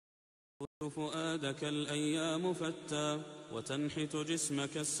فؤادك الأيام فتى، وتنحت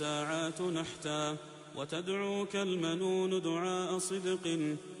جسمك الساعات نحتا، وتدعوك المنون دعاء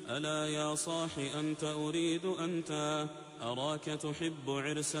صدق. ألا يا صاح أنت أريد أنت، أراك تحب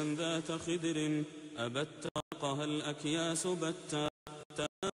عرسا ذات خدر. أبت رقها الأكياس بتا،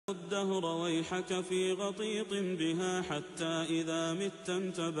 تنام الدهر ويحك في غطيط بها، حتى إذا مت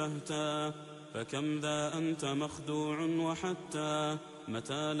انتبهتا. فكم ذا أنت مخدوع وحتى،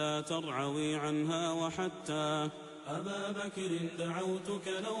 متى لا ترعوي عنها وحتى. أبا بكر دعوتك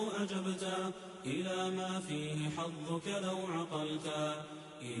لو أجبتا، إلى ما فيه حظك لو عقلتا،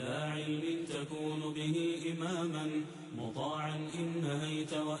 إلى علم تكون به إماما، مطاعا إن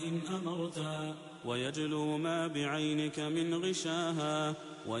نهيت وإن أمرتا. ويجلو ما بعينك من غشاها،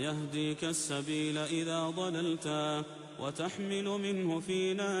 ويهديك السبيل إذا ضللتا. وتحمل منه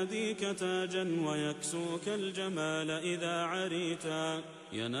في ناديك تاجا، ويكسوك الجمال إذا عريتا.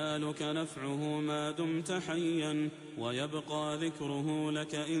 ينالك نفعه ما دمت حيا، ويبقى ذكره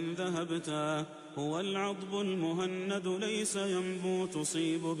لك إن ذهبتا. هو العضب المهند ليس ينبو،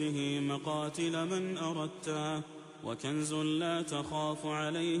 تصيب به مقاتل من أردتا. وكنز لا تخاف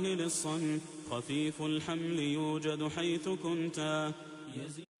عليه لصا، خفيف الحمل يوجد حيث كنتا.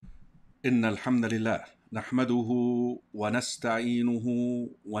 إن الحمد لله نحمده ونستعينه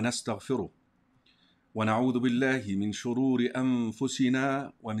ونستغفره، ونعوذ بالله من شرور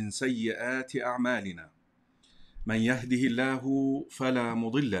أنفسنا ومن سيئات أعمالنا. من يهده الله فلا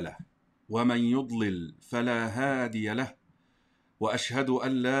مضل له، ومن يضلل فلا هادي له. وأشهد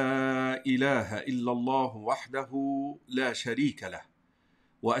أن لا إله إلا الله وحده لا شريك له،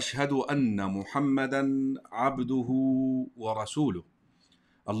 وأشهد أن محمدا عبده ورسوله.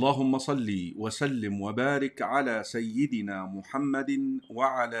 اللهم صل وسلم وبارك على سيدنا محمد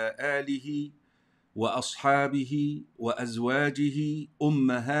وعلى آله وأصحابه وأزواجه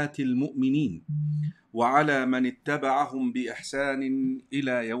أمهات المؤمنين، وعلى من اتبعهم بإحسان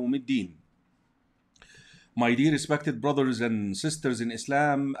إلى يوم الدين. My dear respected brothers and sisters in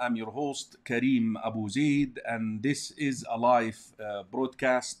Islam, I'm your host Karim AbuZaid, and this is a live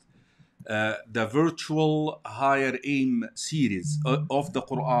broadcast, the virtual higher aim series of the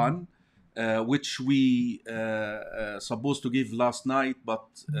Quran, which we supposed to give last night, but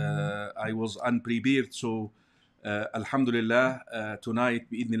I was unprepared. So Alhamdulillah, tonight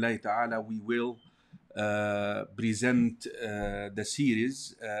bi'idhnillahi ta'ala we will present the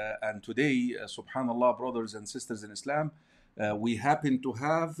series, and today, subhanallah, brothers and sisters in Islam, we happen to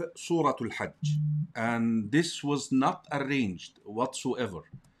have Surah Al-Hajj, and this was not arranged whatsoever.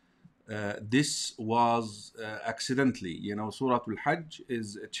 This was accidentally. Surah Al-Hajj is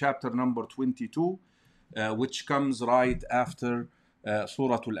chapter number 22, which comes right after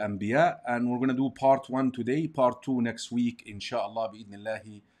Surah Al-Anbiya, and we're going to do part 1 today, part 2 next week, inshallah,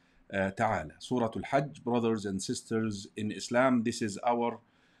 bi'idhnillahi ta'ala. Surah Al-Hajj, brothers and sisters in Islam, this is our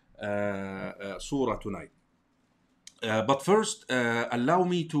surah tonight. But first, allow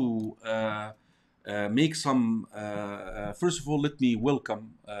me to make some, first of all, let me welcome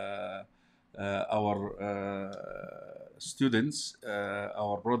our students,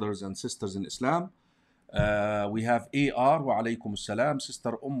 our brothers and sisters in Islam. We have AR, wa alaykum salam,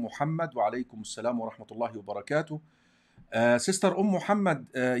 Sister Muhammad, wa alaykum salam wa rahmatullahi wa barakatuh. Sister Muhammad,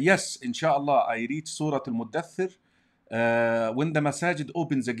 yes, inshallah, I reached Surah Al-Muddathir. When the masajid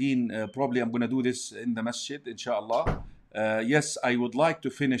opens again, probably I'm going to do this in the masjid, inshallah. Yes, I would like to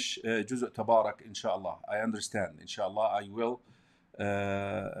finish Juz' Tabarak, inshallah. I understand, inshallah, I will.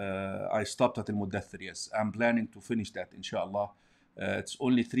 I stopped at Al-Muddathir, yes. I'm planning to finish that, inshallah. It's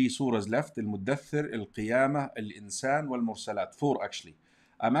only 3 surahs left, Al-Muddathir, Al-Qiyamah, Al-Insan, Wal-Mursalat. 4 actually.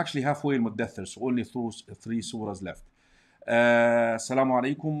 I'm actually halfway Al-Muddathir, so only 3 surahs left. Assalamu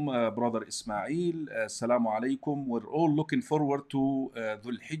alaikum, brother Ismail. Assalamu alaikum. We're all looking forward to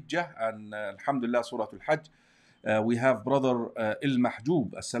Dhul Hijjah and Alhamdulillah, Surah Al-Hajj. We have brother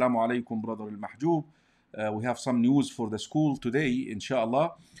Al-Mahjub. Assalamu alaikum, brother Al-Mahjub. We have some news for the school today,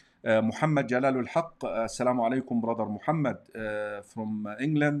 inshallah. Muhammad Jalalul Haq. Assalamu alaikum, brother Muhammad from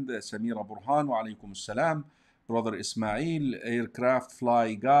England. Samira Burhan. Wa alaikum assalam. Brother Ismail, aircraft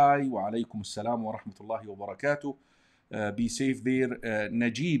fly guy. Wa alaikum assalam wa rahmatullahi wa barakatuh. Be safe there.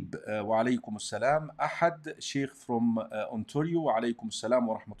 Najib, wa alaykum assalam. Ahad, Sheikh from Ontario, wa alaykum assalam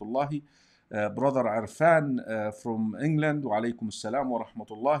wa rahmatullahi. Brother Arfan from England, wa alaykum assalam wa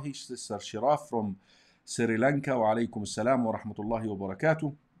rahmatullahi. Sister Shiraf from Sri Lanka, wa alaykum assalam wa rahmatullahi wa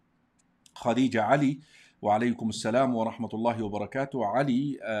barakatuh. Khadija Ali, wa alaykum assalam wa rahmatullahi wa barakatuh.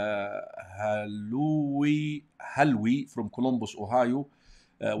 Ali Halwi from Columbus, Ohio.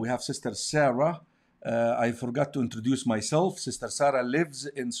 We have Sister Sarah I forgot to introduce myself. Sister Sarah lives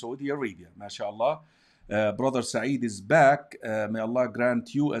in Saudi Arabia. MashaAllah. Brother Saeed is back. May Allah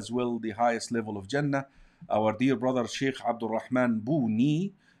grant you as well the highest level of Jannah. Our dear brother Sheikh Abdul Rahman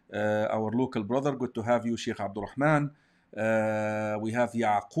Booni, our local brother. Good to have you, Sheikh Abdul Rahman. We have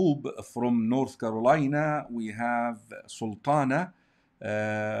Yaqub from North Carolina. We have Sultana.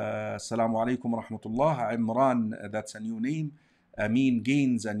 Assalamu alaikum wa rahmatullah. Imran, that's a new name. Amin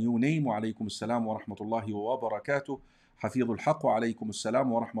gains a new name. Wa alaikum assalam wa rahmatullahi wa barakatuh. Hafidul Haq wa alaikum assalam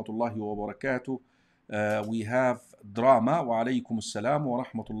wa rahmatullahi wa barakatuh. We have Drama. Wa alaikum assalam wa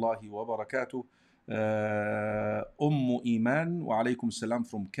rahmatullahi wa barakatuh. Iman. Wa alaikum assalam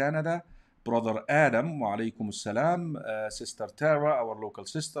from Canada. Brother Adam. Wa alaikum assalam. Sister Tara, our local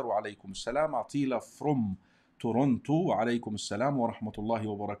sister. Wa alaikum assalam. Atila from Toronto. Wa alaikum assalam wa rahmatullahi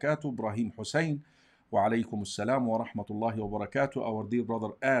wa barakatuh. Ibrahim Hussein. Wa alaikum assalam wa rahmatullahi wa barakatuh. Our dear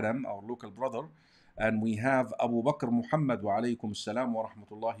brother Adam, our local brother. And we have Abu Bakr Muhammad. Wa alaikum assalam wa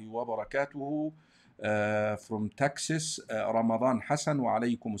rahmatullahi wa barakatuh. From Texas, Ramadan Hassan. Wa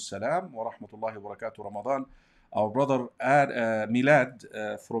alaikum assalam wa rahmatullahi wa barakatuh. Ramadan. Our brother Milad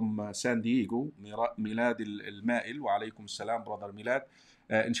from San Diego. Milad Al-Ma'il. Wa alaikum assalam, brother Milad.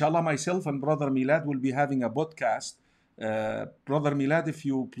 Inshallah, myself and brother Milad will be having a podcast. Brother Milad, if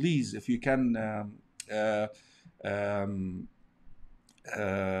you can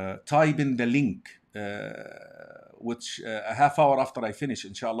type in the link, which a half hour after I finish,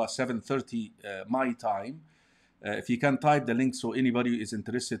 inshallah, 7:30 my time. If you can type the link so anybody is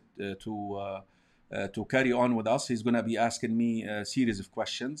interested to carry on with us, he's going to be asking me a series of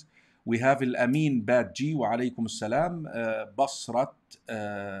questions. We have Al-Amin Badji, wa alaykum assalam. Basrat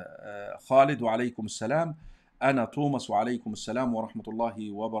Khalid, wa alaykum assalam. Anna Thomas, wa alaykum assalam wa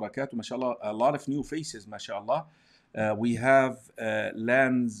rahmatullahi wa barakatuh. MashaAllah, a lot of new faces, MashaAllah. We have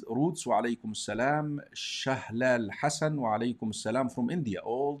Lands Roots, wa alaykum assalam. Shahlal Hassan, wa alaykum assalam from India,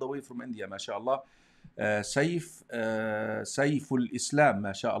 all the way from India, MashaAllah. Saiful Islam,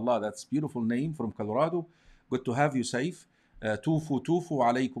 MashaAllah, that's beautiful name from Colorado. Good to have you, Saif. Tufu,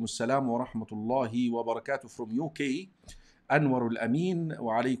 wa alaykum assalam wa rahmatullahi wa barakatuh from UK. Anwar Al-Amin,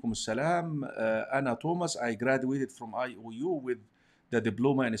 wa alaykum assalam. Anna Thomas, I graduated from IOU with the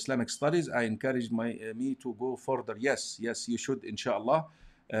diploma in Islamic studies. I encouraged me to go further. Yes, you should, inshallah.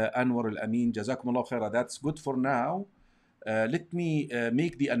 Anwar Al-Amin, jazakumullah khaira. That's good for now. Let me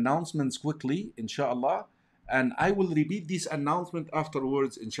make the announcements quickly, inshallah. And I will repeat this announcement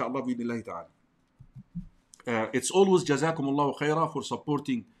afterwards, inshallah, bi'idhnillahi ta'ala. It's always jazakumullah khaira for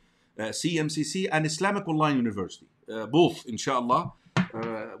supporting CMCC and Islamic Online University. Both, inshallah.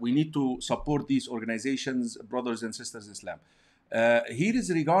 We need to support these organizations, brothers and sisters in Islam. Here is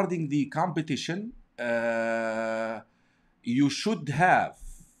regarding the competition. You should have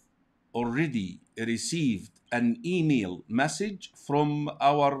already received an email message from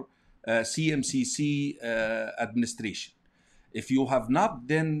our CMCC administration. If you have not,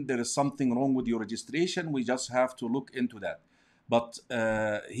 then there is something wrong with your registration. We just have to look into that. But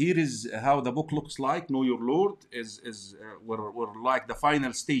here is how the book looks like. Know Your Lord we're like the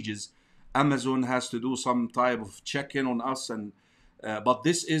final stages. Amazon has to do some type of check-in on us, and but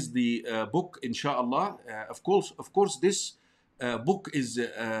this is the book, inshallah. Of course, this book is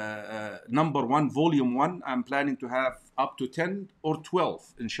number 1, volume 1. I'm planning to have up to 10 or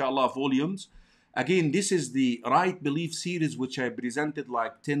 12, inshallah, volumes. Again, this is the Right Belief series, which I presented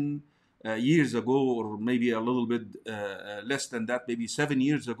like 10 years ago, or maybe a little bit less than that, maybe 7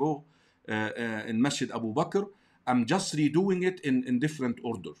 years ago in Masjid Abu Bakr. I'm just redoing it in different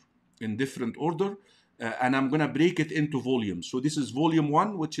order. And I'm going to break it into volumes. So this is volume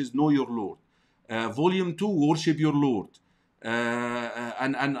 1, which is Know Your Lord. Volume 2, Worship Your Lord.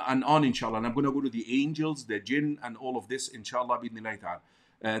 And on, inshallah. And I'm going to go to the angels, the jinn, and all of this, inshallah, bi'idhnillahi ta'ala.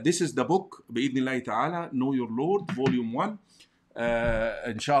 This is the book, bi'idhnillahi ta'ala, Know Your Lord, volume 1.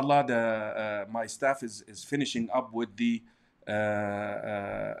 Inshallah, my staff is finishing up with the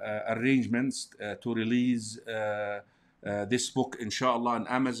arrangements to release this book, inshallah, on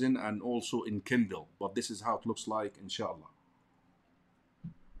Amazon and also in Kindle. But this is how it looks like, inshallah.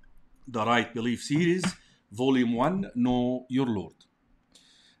 The Right Belief series, volume 1, Know Your Lord.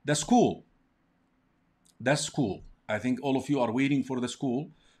 The school. I think all of you are waiting for the school.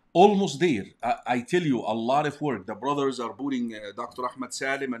 Almost there. I tell you, a lot of work. The brothers are putting, Dr. Ahmed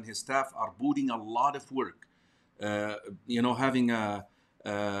Salim and his staff are putting a lot of work. Having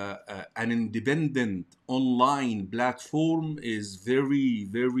an independent online platform is very,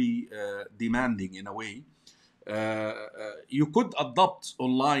 very demanding in a way. You could adopt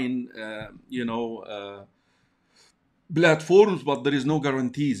online, platforms, but there is no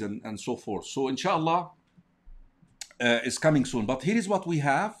guarantees and so forth. So inshallah is coming soon. But here is what we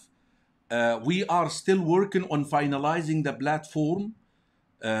have. We are still working on finalizing the platform.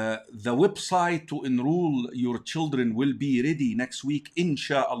 The website to enroll your children will be ready next week,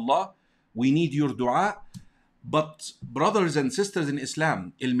 inshallah. We need your dua. But brothers and sisters in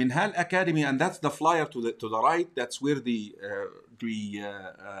Islam, Al-Minhal Academy, and that's the flyer to the right. That's where the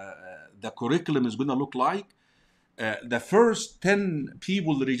curriculum is going to look like. The first 10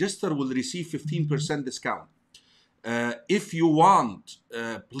 people register will receive 15% discount. If you want,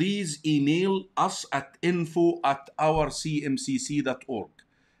 please email us at info@ourcmcc.org.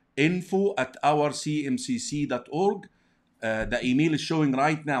 info@ourcmcc.org. The email is showing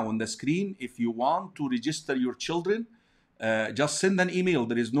right now on the screen. If you want to register your children, just send an email.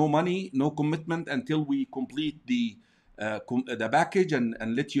 There is no money, no commitment until we complete the package and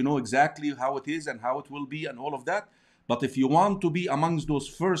let you know exactly how it is and how it will be and all of that. But if you want to be amongst those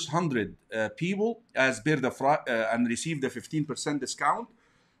first 100 people as per the and receive the 15% discount,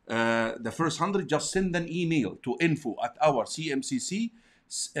 the first 100, just send an email to info@ourcmcc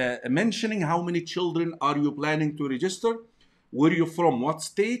mentioning how many children are you planning to register, where you're from, what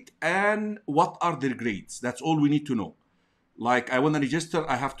state, and what are their grades. That's all we need to know. Like, I want to register,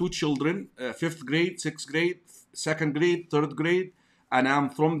 I have 2 children, 5th grade, 6th grade, 2nd grade, 3rd grade, and I'm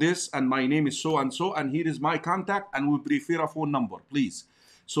from this, and my name is so and so, and here is my contact, and we prefer a phone number, please.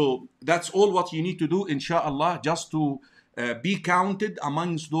 So that's all what you need to do, inshallah, just to be counted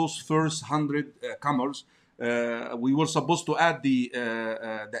amongst those first 100 comers. We were supposed to add the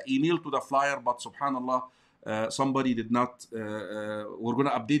email to the flyer, but subhanallah, somebody did not. We're going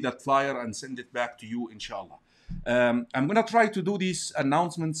to update that flyer and send it back to you, inshallah. I'm going to try to do these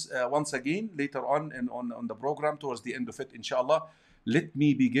announcements once again later on on the program towards the end of it, inshallah. Let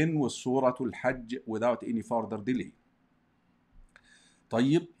me begin with Surah Al-Hajj without any further delay.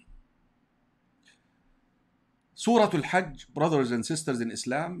 طيب. Surah Al-Hajj, brothers and sisters in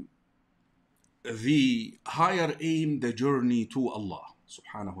Islam, the higher aim, the journey to Allah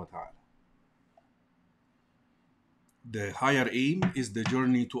subhanahu wa ta'ala. The higher aim is the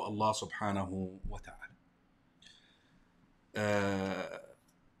journey to Allah subhanahu wa ta'ala.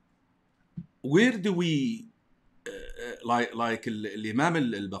 Where do we, like Imam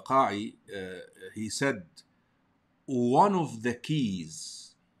al-Baqai, he said, one of the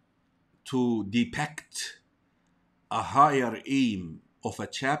keys to depict a higher aim of a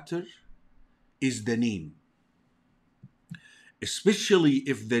chapter is the name, especially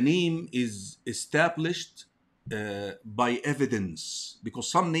if the name is established by evidence, because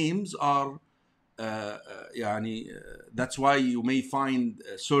some names are that's why you may find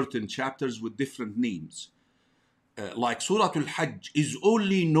certain chapters with different names. Like Surah Al-Hajj is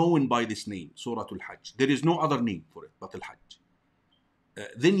only known by this name, Surah Al-Hajj. There is no other name for it but Al-Hajj.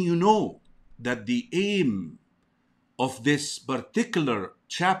 Then you know that the aim of this particular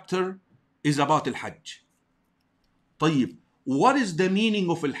chapter is about Al-Hajj. طيب, what is the meaning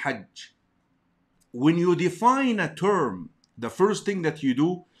of Al-Hajj? When you define a term, the first thing that you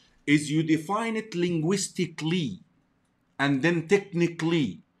do is you define it linguistically and then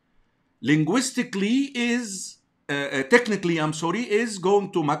technically. Linguistically is, technically, is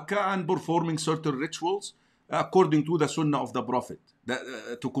going to Mecca and performing certain rituals according to the Sunnah of the Prophet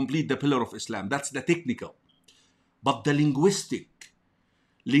to complete the pillar of Islam. That's the technical. But the linguistic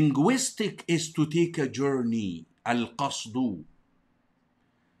is to take a journey, al-qasdu,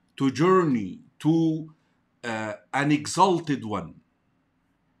 to journey to an exalted one,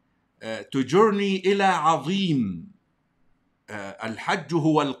 to journey إلى عظيم. الحج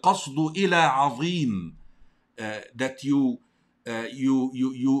هو القصد إلى عظيم. That you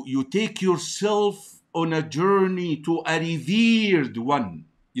take yourself on a journey to a revered one.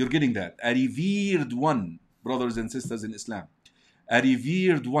 You're getting that? A revered one, brothers and sisters in Islam. A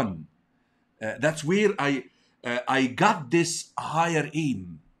revered one. That's where I got this higher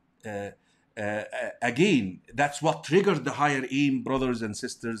aim. Again, that's what triggered the higher aim, brothers and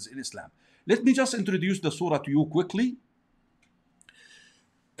sisters in Islam. Let me just introduce the surah to you quickly.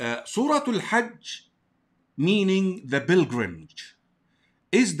 Surah Al-Hajj, meaning the pilgrimage,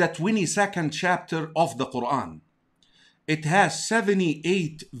 is the 22nd chapter of the Quran. It has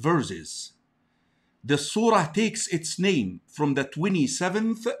 78 verses. The surah takes its name from the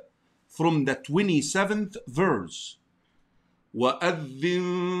 27th verse.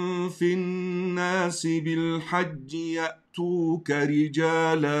 وَأَذِّن فِي النَّاسِ بِالْحَجِّ يَأْتُوكَ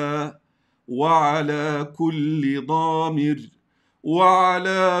رِجَالًا وَعَلَى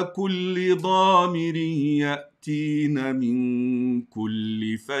كُلِّ ضَامِرٍ يَأْتِينَ مِنْ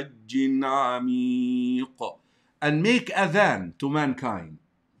كُلِّ فَجٍّ عَمِيقٍ. and make adhan to mankind.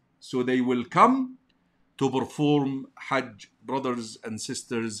 So they will come to perform Hajj, brothers and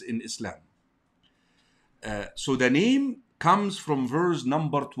sisters in Islam. So the name comes from verse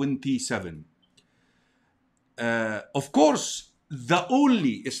number 27. Of course, the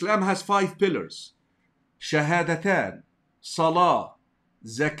only, Islam has 5 pillars. Shahadatan, Salah,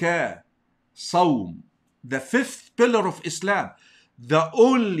 Zakah, Sawm. The 5th pillar of Islam. The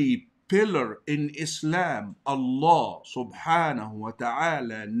only pillar in Islam, Allah subhanahu wa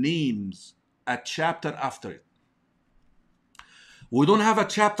ta'ala names a chapter after it. We don't have a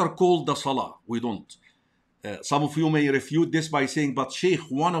chapter called the Salah. We don't. Some of you may refute this by saying, but Sheikh,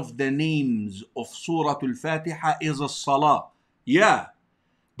 one of the names of Surah Al-Fatiha is a Salah. Yeah,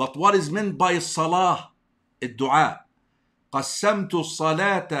 but what is meant by Salah? الدعاء. قسمت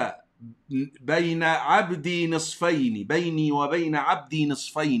الصلاة بين عبدي نصفين بيني وبين عبدي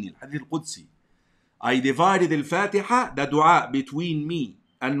نصفين. الحديث القدسي. I divided al-Fatiha, the dua, between me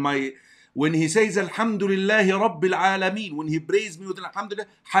and my... When he says Alhamdulillahi Rabbil Alameen, when he prays me with Alhamdulillah,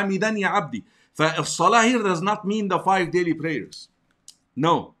 Hamidani Abdi. فالصلاة here does not mean the 5 daily prayers.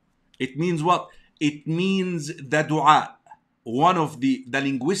 No. It means what? It means the dua. One of the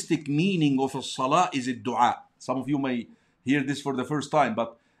linguistic meaning of a salah is a dua. Some of you may hear this for the first time,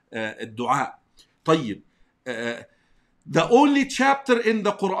 but dua. طيب. The only chapter in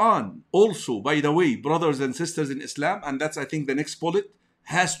the Quran, also, by the way, brothers and sisters in Islam, and that's I think the next bullet,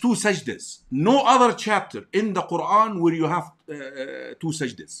 has 2 sajdas. No other chapter in the Quran where you have 2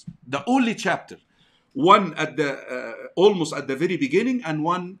 sajdas. The only chapter. One at the almost at the very beginning and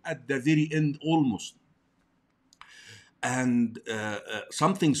one at the very end almost. And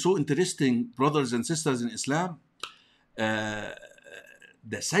something so interesting, brothers and sisters in Islam, the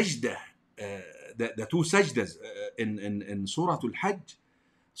sajda, the 2 sajdas in Surah Al-Hajj,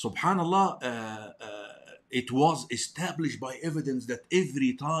 subhanallah, it was established by evidence that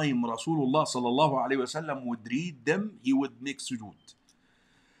every time Rasulullah sallallahu alaihi wasallam would read them, he would make sujood.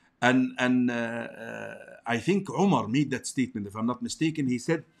 And I think Umar made that statement, if I'm not mistaken. He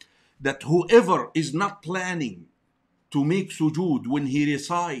said that whoever is not planning to make sujood when he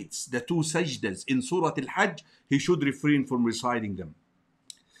recites the 2 sajdas in Surah Al-Hajj, he should refrain from reciting them.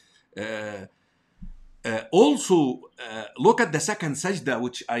 Also, look at the second sajda,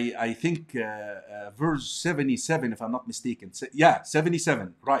 which I think verse 77, if I'm not mistaken. Yeah,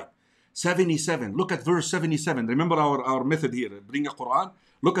 77, right. 77. Look at verse 77. Remember our method here. Bring a Quran.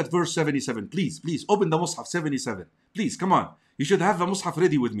 Look at verse 77. Please, open the Mus'haf 77. Please, come on. You should have the Mus'haf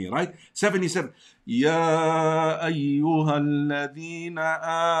ready with me, right? 77. Ya ayyuhalladhina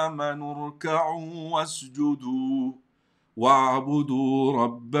amanu rka'u wasjudu wa'budu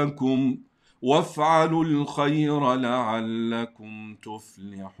rabbakum وَافْعَلُوا الْخَيْرَ لَعَلَّكُمْ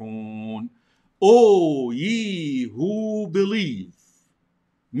تُفْلِحُونَ. O ye who believe,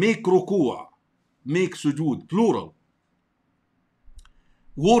 make ruku', make sujood, plural.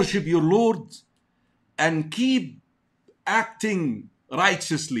 Worship your Lord and keep acting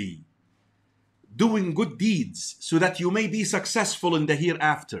righteously, doing good deeds, so that you may be successful in the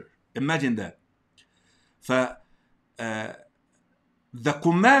hereafter. Imagine that. The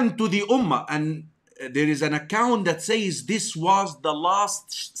command to the Ummah, and there is an account that says this was the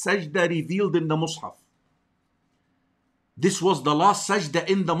last sajda revealed in the Mus'haf. This was the last sajda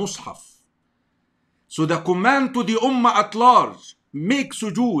in the Mus'haf. So the command to the Ummah at large, make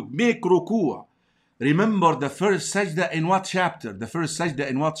sujood, make ruku'. Remember the first sajda in what chapter? The first sajda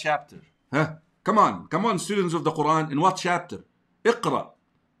in what chapter? Huh? Come on, students of the Quran, in what chapter? Iqra.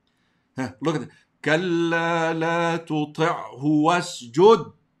 Look at it. كَلَّا لَا تُطِعْهُ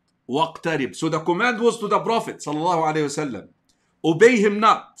وَاسْجُدْ وَاقْتَرِبْ. So the command was to the Prophet sallallahu alaihi wasallam. Obey him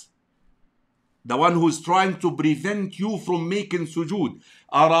not. The one who is trying to prevent you from making sujood.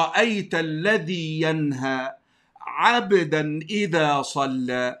 أَرَأَيْتَ الَّذِي يَنْهَى عَبْدًا إِذَا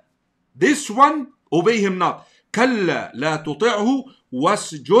صَلَّى. This one, obey him not. كَلَّا لَا تُطِعْهُ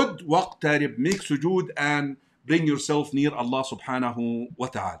وَاسْجُدْ وَاقْتَرِبْ. Make sujood and bring yourself near Allah subhanahu wa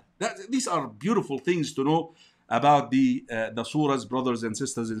ta'ala. These are beautiful things to know about the surahs, brothers and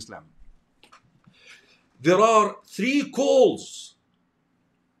sisters in Islam. There are 3 calls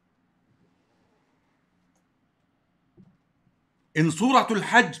in Surah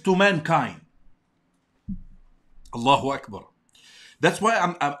Al-Hajj to mankind. Allahu Akbar. That's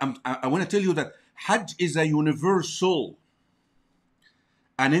why I want to tell you that Hajj is a universal,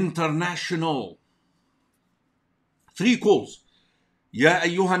 an international. 3 calls. Ya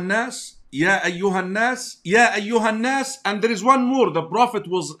ayyuhan nas, ya ayyuhan nas, ya ayyuhan nas. And there is one more. The Prophet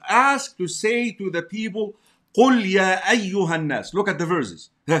was asked to say to the people, قُلْ ya ayyuhan nas. Look at the verses.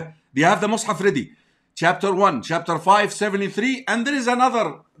 Do you have the Mus'haf ready? chapter 1, chapter 5, 73, and there is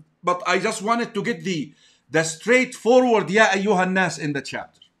another, but I just wanted to get the straightforward Ya Ayyuhan Nas in the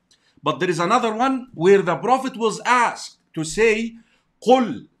chapter. But there is another one where the Prophet was asked to say,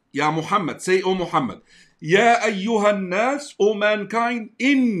 Qul, Ya Muhammad, say, O Muhammad, Ya Ayyuhan Nas, O mankind,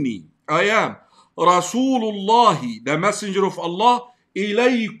 Inni, I am Rasulullahi, the messenger of Allah,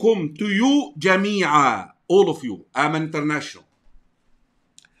 ilaykum, to you, jami'a, all of you. I'm international.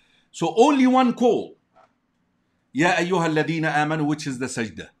 So only one call. Ya ayyuha alladhina amanu, which is the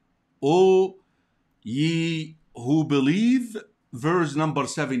sajda. O ye who believe, verse number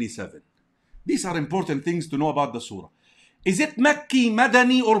 77. These are important things to know about the surah. Is it Makki,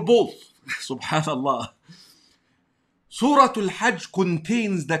 Madani, or both? Subhanallah. Surah Al-Hajj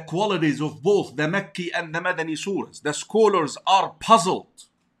contains the qualities of both the Makki and the Madani surahs. The scholars are puzzled,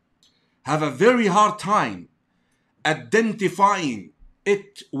 have a very hard time identifying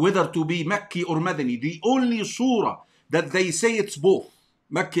it whether to be Makki or Madani. The only surah that they say it's both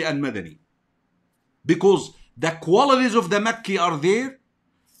Makki and Madani, because the qualities of the Makki are there,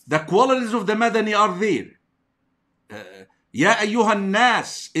 the qualities of the Madani are there. Ya Ayyuhan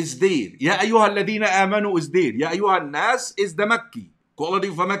Nas is there. Ya Ayyuha alladhina amanu is there. Ya Ayyuhan Nas is the Makki, quality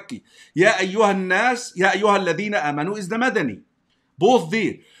of a Makki. Ya Ayyuhan Nas, Ya Ayyuha alladhina amanu is the Madani. Both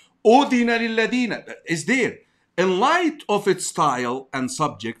there. Udina lilladhina is there. In light of its style and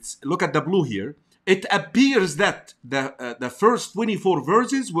subjects, look at the blue here, it appears that the first 24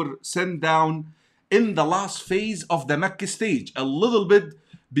 verses were sent down in the last phase of the Makki stage, a little bit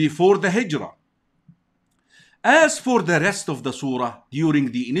before the Hijrah. As for the rest of the surah,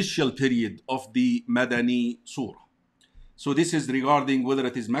 during the initial period of the Madani surah. So this is regarding whether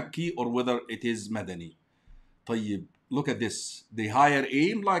it is Makki or whether it is Madani. طيب, look at this. The higher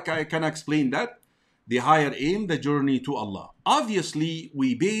aim, like I can explain that. The higher aim, the journey to Allah. Obviously,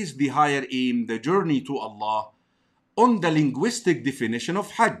 we base the higher aim, the journey to Allah, on the linguistic definition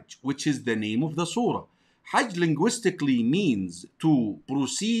of Hajj, which is the name of the surah. Hajj linguistically means to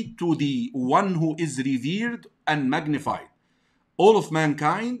proceed to the one who is revered and magnified. All of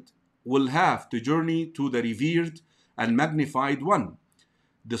mankind will have to journey to the revered and magnified one.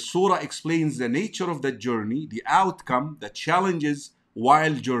 The surah explains the nature of that journey, the outcome, the challenges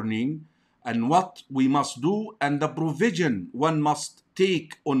while journeying, and what we must do, and the provision one must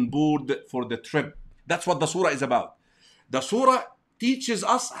take on board for the trip. That's what the surah is about. The surah teaches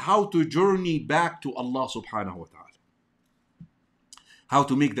us how to journey back to Allah subhanahu wa ta'ala. How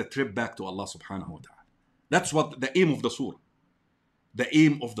to make the trip back to Allah subhanahu wa ta'ala. That's what the aim of the surah. The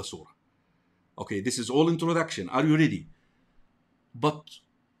aim of the surah. Okay, this is all introduction. Are you ready? But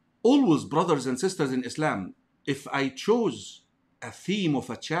always, brothers and sisters in Islam, if I chose a theme of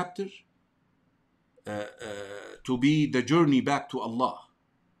a chapter to be the journey back to Allah,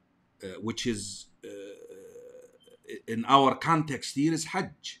 which is in our context here is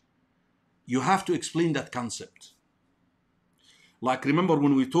Hajj, you have to explain that concept. Like, remember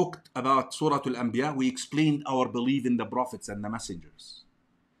when we talked about Surah Al-Anbiya, we explained our belief in the prophets and the messengers.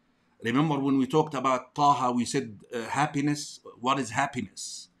 Remember when we talked about Taha, we said happiness, what is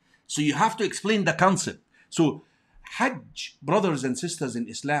happiness? So you have to explain the concept. So Hajj, brothers and sisters in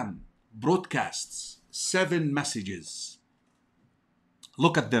Islam, broadcasts 7 messages.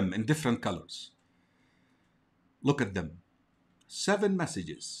 Look at them in different colors. Look at them. 7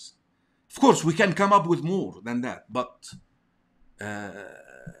 messages. Of course, we can come up with more than that, but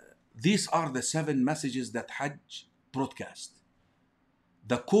these are the 7 messages that Hajj broadcast.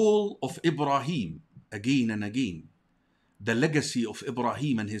 The call of Ibrahim again and again. The legacy of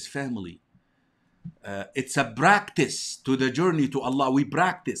Ibrahim and his family. It's a practice to the journey to Allah. We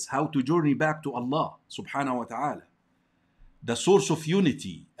practice how to journey back to Allah subhanahu wa ta'ala. The source of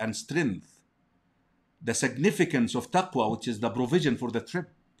unity and strength. The significance of taqwa, which is the provision for the trip.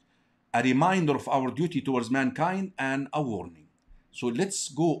 A reminder of our duty towards mankind and a warning. So let's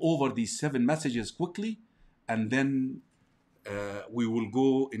go over these 7 messages quickly, and then we will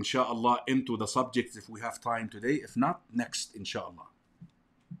go, inshallah, into the subjects if we have time today. If not, next, inshallah.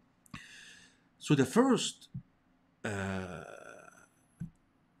 So the first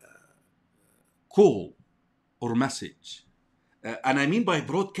call or message, and I mean by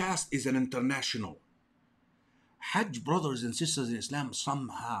broadcast, is an international. Hajj, brothers and sisters in Islam,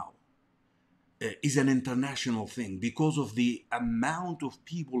 somehow is an international thing because of the amount of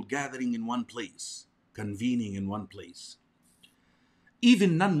people gathering in one place, convening in one place.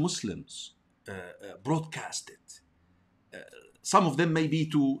 Even non-Muslims broadcast it. Some of them may be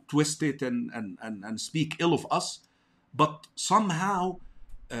to twist it and speak ill of us, but somehow,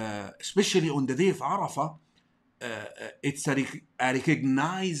 especially on the day of Arafah, it's a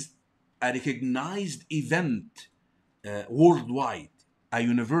recognized a recognized event worldwide, a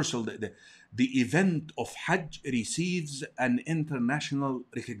universal, the event of Hajj receives an international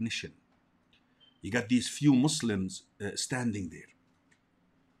recognition. You got these few Muslims standing there.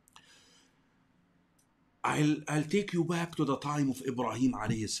 I'll take you back to the time of Ibrahim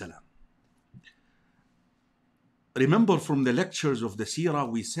alayhi salam. Remember from the lectures of the Seerah,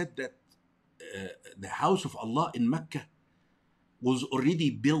 we said that the house of Allah in Mecca was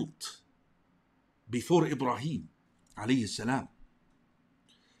already built before Ibrahim alayhi salam.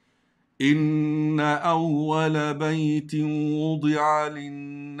 إن أول بيت وضع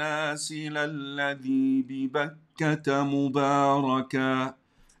للناس للذي ببكة مباركا.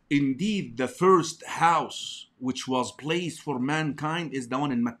 Indeed, the first house which was placed for mankind is the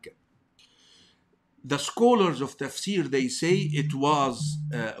one in Mecca. The scholars of Tafsir, they say it was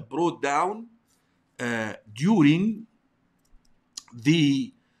brought down during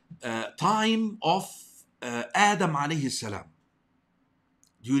the time of Adam alayhi salam.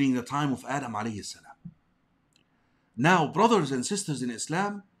 During the time of Adam alayhi salam. Now, brothers and sisters in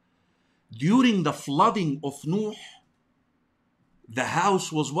Islam, during the flooding of Nuh, the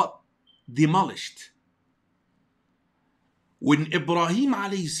house was what? Demolished. When Ibrahim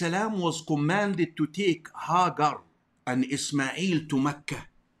alayhi salam was commanded to take Hagar and Ismail to Mecca,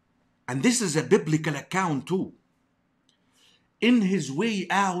 and this is a biblical account too, in his way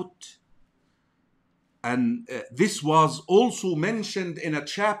out, and this was also mentioned in a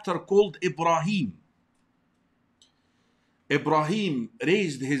chapter called Ibrahim. Ibrahim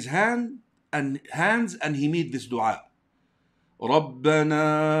raised his hands and he made this dua.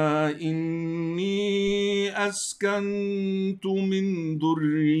 ربنا إني أسكنت من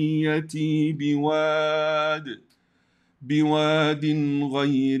ذريتي بواد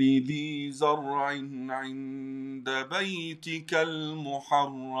غير ذي زرع عند بيتك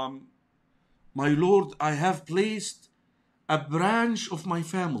المحرم. My Lord, I have placed a branch of my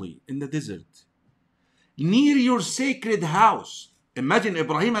family in the desert, near your sacred house. Imagine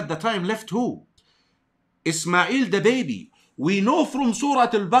Ibrahim at the time left who? Ismail the baby. We know from Surah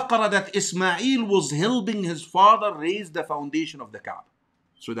Al-Baqarah that Ismail was helping his father raise the foundation of the Kaaba.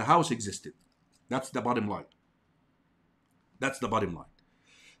 So the house existed. That's the bottom line. That's the bottom line.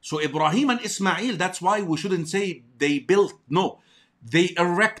 So Ibrahim and Ismail, that's why we shouldn't say they built. No, they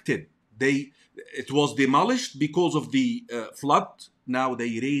erected. It was demolished because of the flood. Now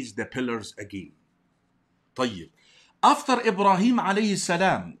they raised the pillars again. طيب. After Ibrahim alayhi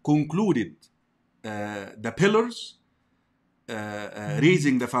salam concluded the pillars,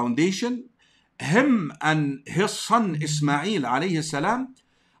 raising the foundation, him and his son Ismail alayhi salam,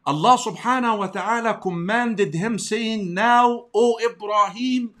 Allah subhanahu wa ta'ala commanded him saying, now, O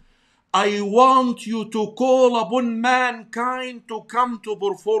Ibrahim, I want you to call upon mankind to come to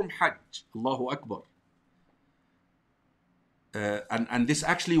perform Hajj. Allahu Akbar. And this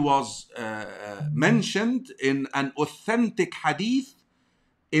actually was mentioned in an authentic hadith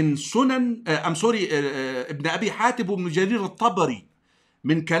in Sunan, Ibn Abi Hatib ibn Jarir al-Tabari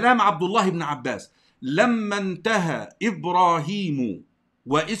من كلام عبد الله بن عباس لما انتهى إبراهيم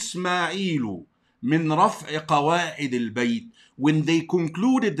وإسماعيل من رفع قواعد البيت, when they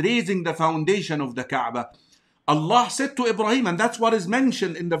concluded raising the foundation of the Kaaba, Allah said to Ibrahim, and that's what is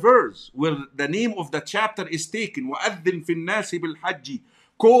mentioned in the verse where the name of the chapter is taken, وَأَذِّن فِي النَّاسِ بِالْحَجِّ,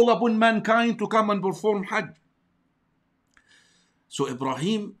 call upon mankind to come and perform Hajj. So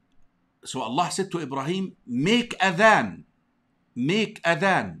Allah said to Ibrahim, make adhan,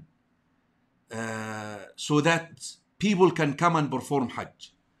 so that people can come and perform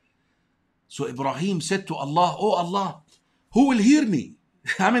Hajj. So Ibrahim said to Allah, oh Allah, who will hear me?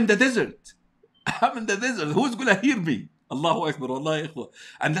 I'm in the desert. Who's going to hear me? Allahu Akbar, Allah Akbar.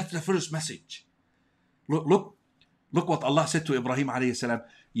 And that's the first message. Look what Allah said to Ibrahim alayhi salam.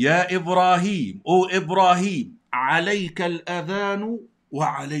 Ya Ibrahim, O Ibrahim, alayka al-adhan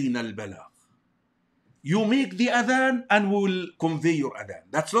wa alayna al-balagh. You make the adhan and we will convey your adhan.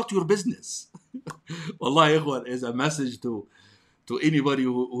 That's not your business. Wallahi Ikhwan is a message to anybody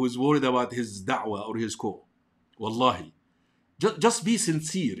who is worried about his da'wah or his call. Wallahi. Just be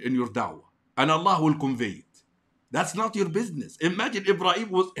sincere in your da'wah and Allah will convey it. That's not your business. Imagine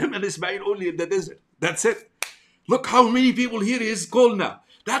Ibrahim was him and Ismail only in the desert. That's it. Look how many people hear his call now.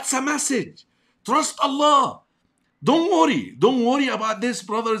 That's a message. Trust Allah. Don't worry about this,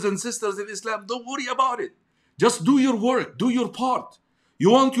 brothers and sisters in Islam. Don't worry about it. Just do your work, do your part. You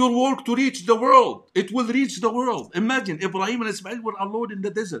want your work to reach the world, it will reach the world. Imagine Ibrahim and Ismail were alone in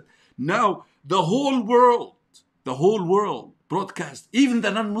the desert. Now the whole world broadcast, even the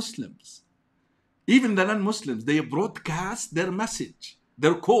non-Muslims, they broadcast their message.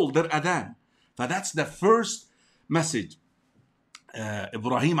 They're called, they're adhan. So that's the first message.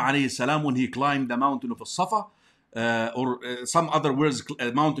 Ibrahim alayhi salam, when he climbed the mountain of Safa, or some other words,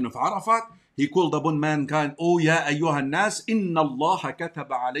 mountain of Arafat, he called upon mankind, "O ya ayyuhan nas, inna Allah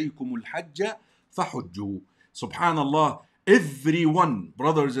kataba alaykum al-hajj fahujju." Subhanallah, everyone,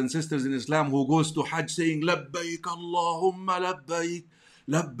 brothers and sisters in Islam, who goes to Hajj saying, "Labbaik Allahumma labbaik,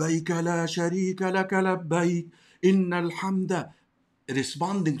 labbaik la sharika laka labbaik, inna al-hamda,"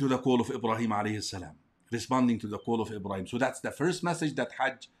 responding to the call of Ibrahim alayhi salam. Responding to the call of Ibrahim. So that's the first message that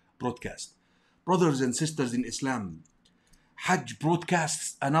Hajj broadcast. Brothers and sisters in Islam, Hajj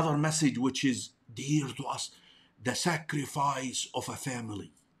broadcasts another message which is dear to us, the sacrifice of a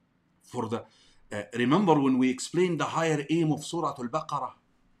family. For the remember when we explained the higher aim of Surah Al-Baqarah,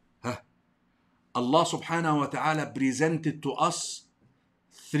 Allah subhanahu wa ta'ala presented to us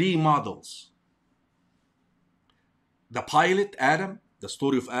three models. The pilot, Adam, the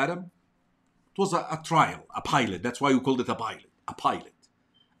story of Adam. It was a trial, a pilot. That's why we called it a pilot. A pilot.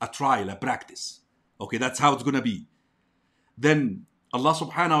 A trial, a practice. Okay, that's how it's going to be. Then Allah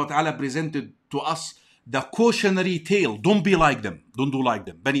subhanahu wa ta'ala presented to us the cautionary tale. Don't be like them. Don't do like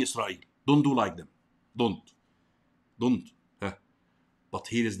them. Bani Israel. Don't do like them. Don't. But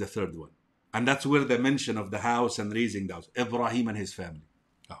here is the third one. And that's where the mention of the house and raising the house. Ibrahim and his family.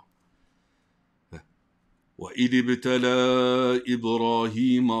 وَإِذِ ابْتَلَى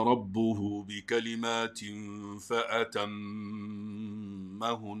إِبْرَاهِيمَ رَبُّهُ بِكَلِمَاتٍ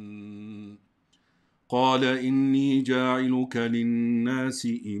فَأَتَمَّهُنَّ قَالَ إِنِّي جَاعِلُكَ لِلنَّاسِ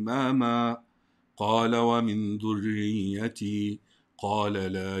إِمَامًا قَالَ وَمِنْ ذُرِّيَّتِي قَالَ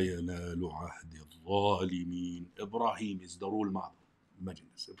لَا يَنَالُ عَهْدِ الظَّالِمِينَ. Ibrahim is the role model. Imagine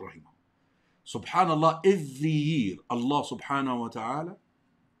this, Ibrahim. Subhanallah, every year Allah subhanahu wa ta'ala,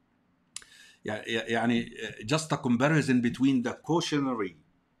 just a comparison between the cautionary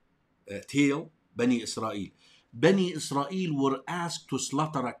tale, Bani Israel. Bani Israel were asked to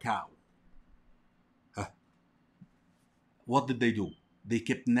slaughter a cow. What did they do? They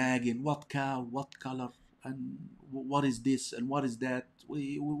kept nagging, what cow, what color, and what is this, and what is that?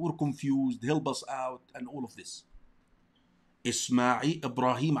 We're confused, help us out, and all of this.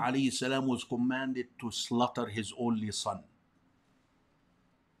 Ibrahim alayhi salam was commanded to slaughter his only son.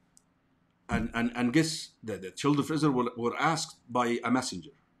 And guess that the children of Israel were asked by a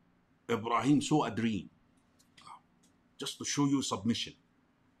messenger. Ibrahim saw a dream. Just to show you submission.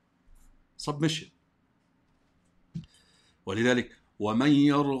 ولذلك وَمَنْ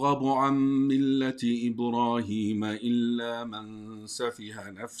يَرْغَبُ عَنْ مِلَّةِ إِبْرَاهِيمَ إِلَّا مَنْ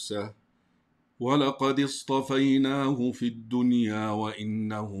سَفِهَ نَفْسَهُ وَلَقَدِ اصْطَفَيْنَاهُ فِي الدُّنْيَا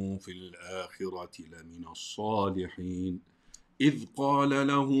وَإِنَّهُ فِي الْآخِرَةِ لَمِنَ الصَّالِحِينَ إِذْ قَالَ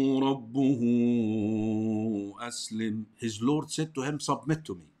لَهُ رَبُّهُ أَسْلِمْ. His Lord said to him, submit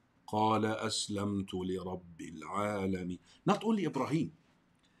to me. قَالَ أَسْلَمْتُ لِرَبِّ الْعَالَمِينَ. Not only Ibrahim,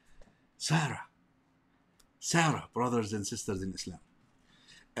 Sarah, brothers and sisters in Islam.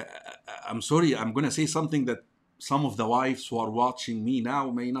 I'm sorry, I'm going to say something that some of the wives who are watching me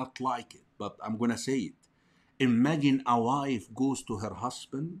now may not like it, but I'm going to say it. Imagine a wife goes to her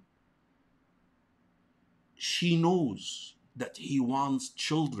husband. She knows that he wants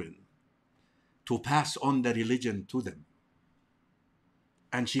children to pass on the religion to them.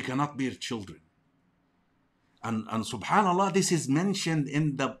 And she cannot bear children. And subhanAllah, this is mentioned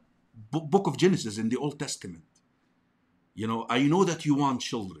in the book of Genesis in the Old Testament. You know, I know that you want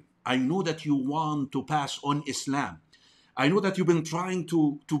children. I know that you want to pass on Islam. I know that you've been trying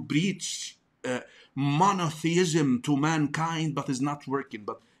to preach monotheism to mankind, but it's not working.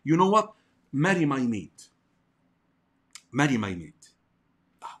 But you know what? Marry my mate.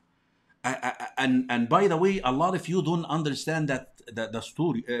 And by the way, a lot of you don't understand that the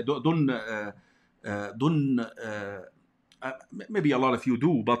story. Maybe a lot of you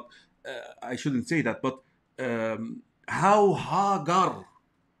do, but I shouldn't say that. But how Hagar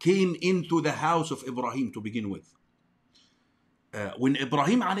came into the house of Ibrahim to begin with. When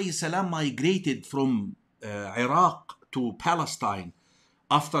Ibrahim alayhi salam migrated from Iraq to Palestine,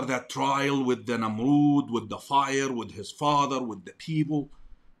 after that trial with the Namrud, with the fire, with his father, with the people,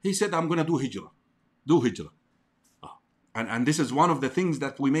 he said, I'm going to do hijrah. And this is one of the things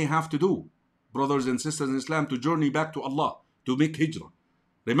that we may have to do, brothers and sisters in Islam, to journey back to Allah, to make hijrah.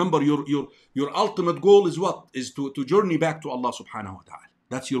 Remember, your ultimate goal is what? Is to journey back to Allah subhanahu wa ta'ala.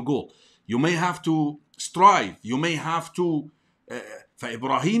 That's your goal. You may have to strive. You may have to... for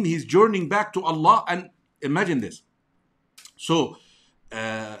Ibrahim, he's journeying back to Allah. And imagine this. So,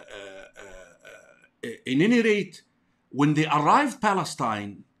 in any rate, when they arrived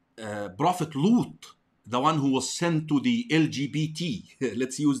Palestine, Prophet Lut the one who was sent to the LGBT,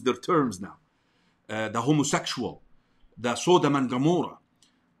 let's use their terms now, the homosexual, the Sodom and Gomorrah,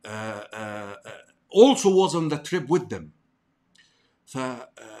 also was on the trip with them.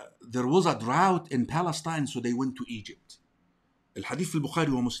 There was a drought in Palestine, so they went to Egypt. الحديث في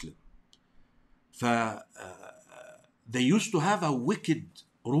البخاري ومسلم. They used to have a wicked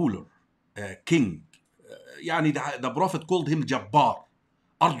ruler, king. يعني the prophet called him Jabbar,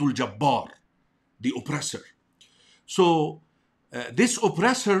 Ardul Jabbar, the oppressor. So this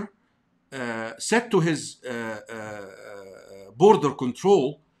oppressor said to his border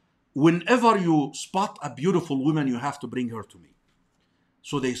control, whenever you spot a beautiful woman, you have to bring her to me.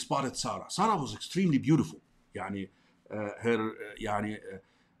 So they spotted Sarah. Sarah was extremely beautiful. يعني her يعني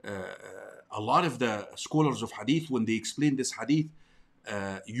a lot of the scholars of hadith, when they explain this hadith,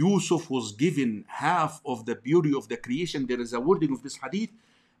 Yusuf was given half of the beauty of the creation. There is a wording of this hadith,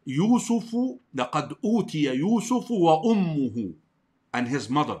 يوسف لقد أوتي يوسف وأمه, and his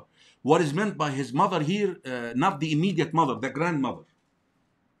mother. What is meant by his mother here, not the immediate mother, the grandmother,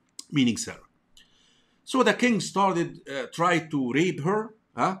 meaning Sarah. So the king tried to rape her,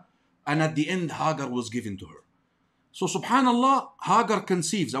 and at the end Hagar was given to her. So subhanallah, Hagar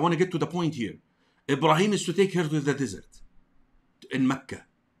conceives. I want to get to the point here. Ibrahim is to take her to the desert in Mecca.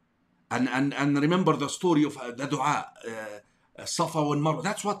 And remember the story of the dua, Safa and Marwa.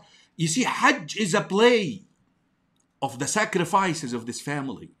 That's what, you see, Hajj is a play of the sacrifices of this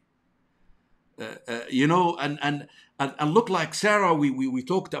family. You know, and look like Sarah, we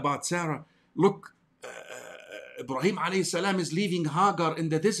talked about Sarah. Look, Ibrahim alayhi salam is leaving Hagar in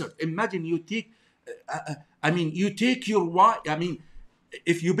the desert. Imagine you take, you take your wife.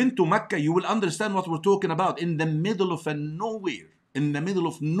 If you've been to Mecca, you will understand what we're talking about. In the middle of nowhere. In the middle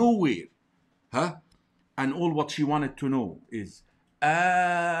of nowhere. And all what she wanted to know is,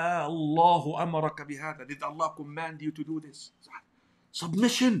 Allahu amaraka bihada. Did Allah command you to do this?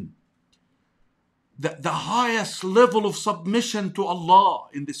 Submission. The highest level of submission to Allah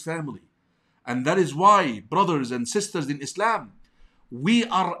in this family. And that is why, brothers and sisters in Islam, we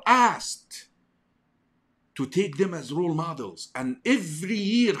are asked to take them as role models. And every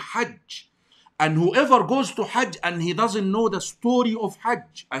year, Hajj. And whoever goes to Hajj and he doesn't know the story of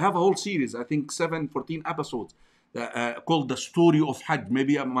Hajj, I have a whole series, I think 14 episodes, called The Story of Hajj.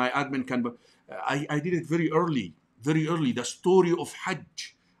 Maybe my admin can, I did it very early, The Story of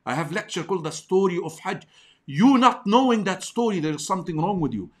Hajj. I have lecture called The Story of Hajj. You not knowing that story, there is something wrong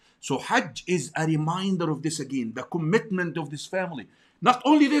with you. So Hajj is a reminder of this again, the commitment of this family. Not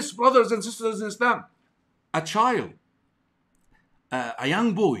only this, brothers and sisters in Islam, a child, a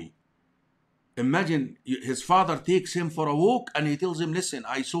young boy, imagine his father takes him for a walk and he tells him, listen,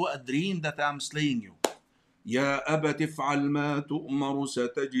 I saw a dream that I'm slaying you. يا أبت افعل ما تؤمر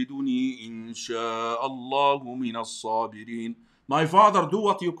ستجدني إن شاء الله من الصابرين. My father, do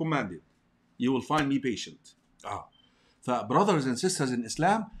what you commanded. You will find me patient. So brothers and sisters in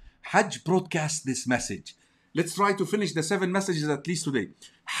Islam, Hajj broadcasts this message. Let's try to finish the 7 messages at least today.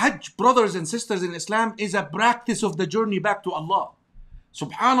 Hajj, brothers and sisters in Islam, is a practice of the journey back to Allah.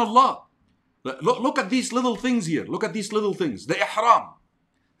 Subhanallah. Look at these little things here. Look at these little things. The ihram.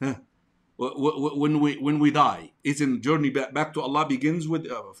 When we die, isn't journey back to Allah begins with,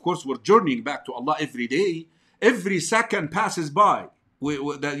 of course, we're journeying back to Allah every day. Every second passes by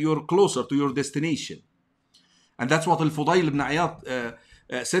that you're closer to your destination. And that's what Al-Fudayl ibn Iyad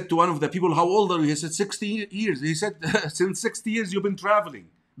said to one of the people, how old are you? He said, 60 years. He said, since 60 years you've been traveling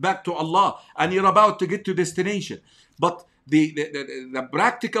back to Allah and you're about to get to destination. But the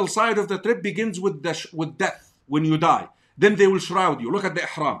practical side of the trip begins with death, when you die. Then they will shroud you. Look at the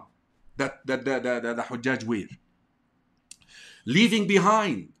ihram that the Hujjaj wear. Leaving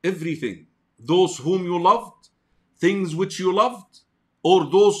behind everything. Those whom you loved, things which you loved, or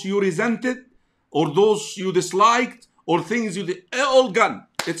those you resented, or those you disliked, or things you did, all gone.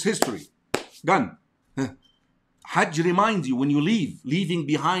 It's history. Gone. Hajj reminds you when you leaving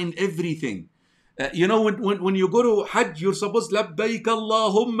behind everything. You know, when you go to Hajj, you're supposed, labbaik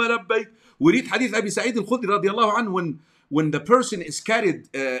Allahumma labbaik. We read hadith Abi Sa'id al-Khudri radiallahu anhu, when the person is carried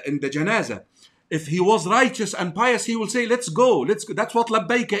in the janazah, if he was righteous and pious, he will say, let's go. That's what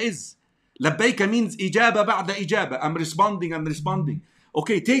labbaika is. Labbaika means ijaba ba'da ijaba. I'm responding.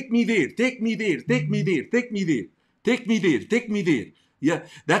 Okay, take me there. Yeah,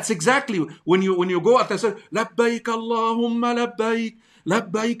 that's exactly when you go at the surah, labbaik Allahumma labbaik.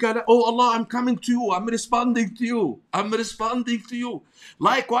 Labbaik, oh Allah, I'm coming to you. I'm responding to you.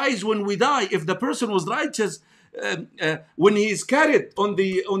 Likewise, when we die, if the person was righteous, when he is carried on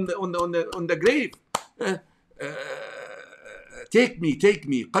the grave, take me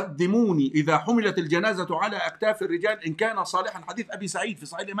قدموني إذا حملت الجنازة على أكتاف الرجال إن كان صالحا. حديث أبي سعيد في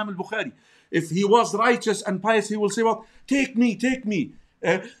صحيح الإمام البخاري. If he was righteous and pious, he will say, well, take me,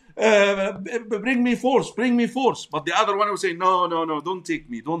 bring me force. But the other one will say, no, don't take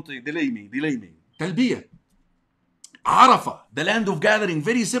me, delay me. تلبية. Arafah, the land of gathering,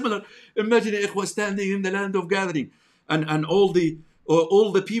 very similar. Imagine ikhwa standing in the land of gathering, and all the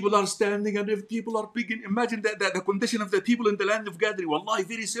people are standing, and if people are picking, imagine the condition of the people in the land of gathering. Wallahi,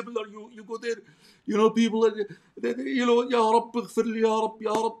 very similar. You go there, people, Ya Rabb, ighfir li,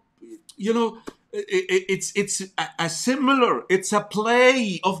 Ya Rabb. It's a similar. It's a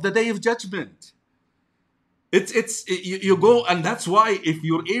play of the Day of Judgment. You go, and that's why if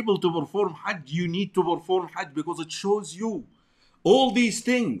you're able to perform Hajj, you need to perform Hajj because it shows you all these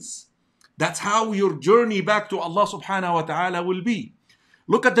things. That's how your journey back to Allah subhanahu wa ta'ala will be.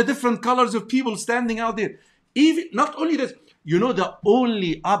 Look at the different colors of people standing out there. Even not only that, the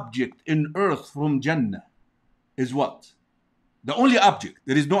only object in earth from Jannah is what? The only object.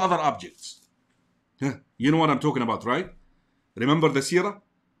 There is no other objects. You know what I'm talking about, right? Remember the seerah?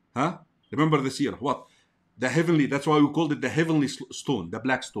 Remember the seerah. What? The heavenly, that's why we called it the heavenly stone, the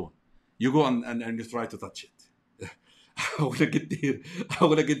black stone. You go and you try to touch it. I want to get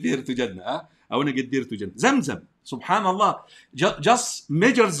there to Jannah. I want to get there to Jannah. Zamzam, subhanallah. Just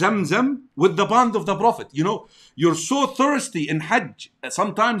measure Zamzam with the bond of the Prophet. You're so thirsty in Hajj.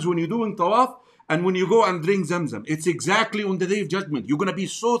 Sometimes when you're doing tawaf and when you go and drink Zamzam, it's exactly on the Day of Judgment. You're going to be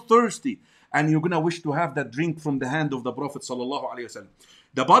so thirsty and you're going to wish to have that drink from the hand of the Prophet sallallahu alaihi wasallam.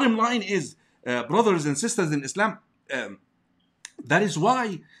 The bottom line is, brothers and sisters in Islam, that is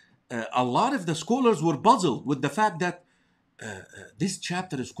why a lot of the scholars were puzzled with the fact that this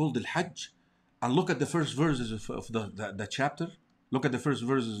chapter is called Al-Hajj. And look at the first verses of the chapter. Look at the first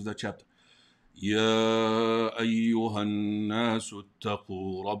verses of the chapter. يا أيها الناس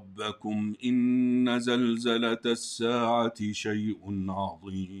اتقوا ربكم إن زلزلة الساعة شيء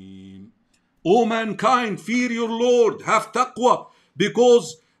عظيم. O mankind, fear your Lord, have taqwa,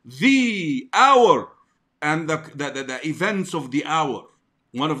 because the hour and the events of the hour,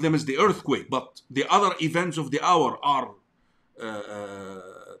 one of them is the earthquake, but the other events of the hour are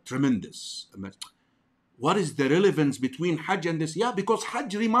tremendous. What is the relevance between Hajj and this? Yeah, because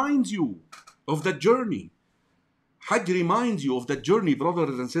Hajj reminds you of that journey. Hajj reminds you of that journey,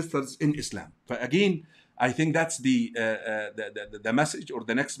 brothers and sisters in Islam. But again, I think that's the message, or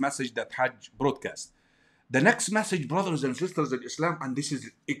the next message that Hajj broadcast. The next message, brothers and sisters in Islam, and this is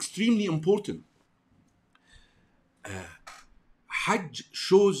extremely important. Hajj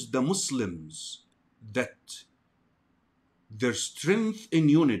shows the Muslims that their strength in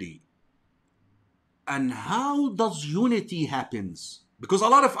unity. And how does unity happens? Because a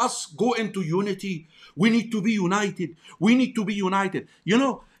lot of us go into unity. We need to be united.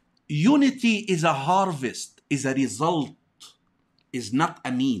 Unity is a harvest, is a result, is not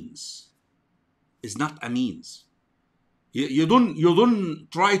a means. Is not a means. You don't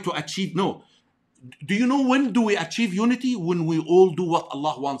try to achieve. No. Do you know when do we achieve unity? When we all do what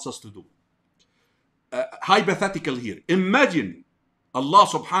Allah wants us to do. Hypothetical here. Imagine Allah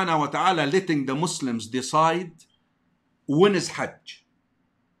subhanahu wa ta'ala letting the Muslims decide when is Hajj,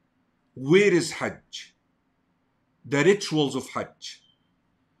 where is Hajj, the rituals of Hajj,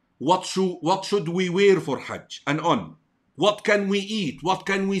 what should we wear for Hajj, and on. What can we eat? What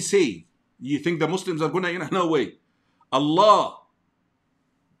can we say? You think the Muslims are going to, no way. Allah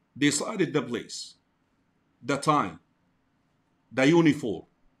decided the place, the time, the uniform,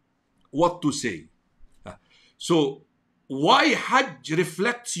 what to say. So why Hajj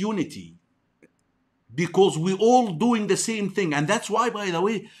reflects unity? Because we all doing the same thing. And that's why, by the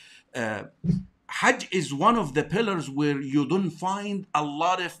way, Hajj is one of the pillars where you don't find a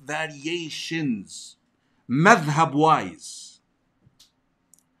lot of variations, madhab wise,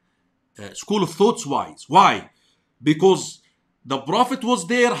 school of thoughts wise. Why? Because the Prophet was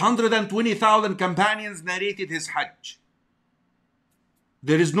there, 120,000 companions narrated his Hajj.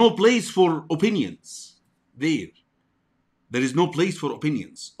 There is no place for opinions there. There is no place for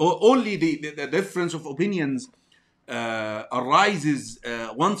opinions. Only the difference of opinions arises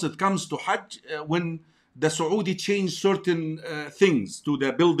once it comes to Hajj, when the Saudi changed certain things to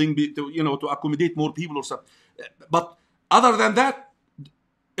the building, to accommodate more people or something. But other than that,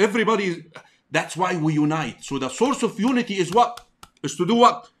 everybody, that's why we unite. So the source of unity is what? Is to do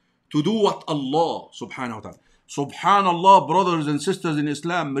what? To do what Allah subhanahu wa ta'ala. Subhanallah, brothers and sisters in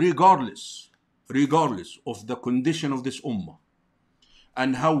Islam, regardless of the condition of this ummah,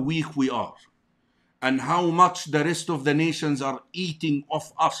 and how weak we are, and how much the rest of the nations are eating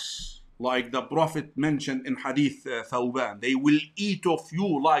of us, like the Prophet mentioned in Hadith Thawban. They will eat of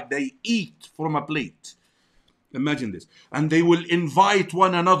you like they eat from a plate. Imagine this. And they will invite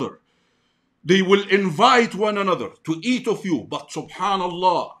one another. They will invite one another to eat of you. But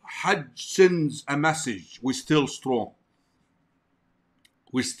subhanallah, Hajj sends a message. We're still strong.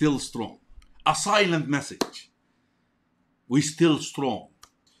 We're still strong. A silent message. We're still strong.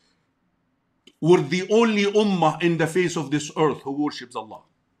 We're the only ummah in the face of this earth who worships Allah.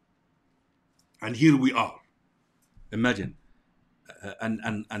 And here we are. Imagine.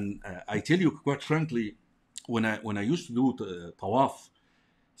 I tell you quite frankly, when I used to do tawaf,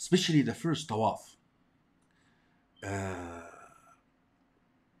 especially the first tawaf,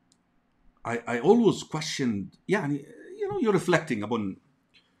 I always questioned, you're reflecting upon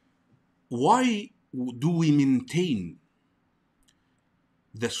why do we maintain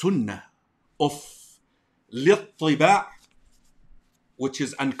the sunnah of للطباع, which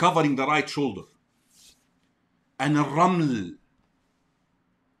is uncovering the right shoulder, and الرمل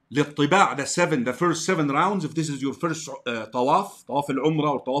للطباع, the first 7 rounds. If this is your first tawaf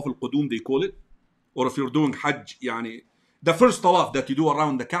al-umrah or tawaf al-qudum they call it, or if you're doing hajj, the first tawaf that you do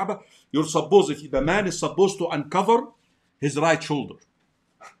around the Kaaba, the man is supposed to uncover his right shoulder.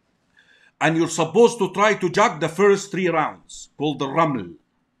 And you're supposed to try to jog the first 3 rounds, called the raml.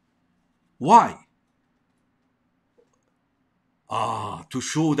 Why? To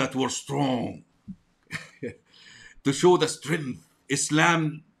show that we're strong. To show the strength.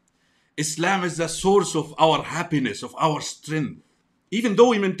 Islam is the source of our happiness, of our strength. Even though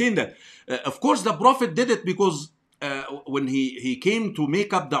we maintain that. Of course, the Prophet did it because when he came to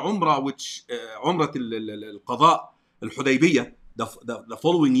make up the Umrah, which Umrah al-Qada, al-Hudaybiyah, the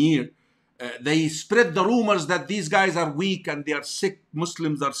following year, they spread the rumors that these guys are weak and they are sick.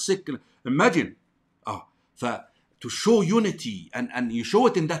 Muslims are sick. Imagine. To show unity, and you show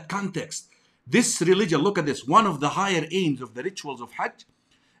it in that context. This religion, look at this, one of the higher aims of the rituals of Hajj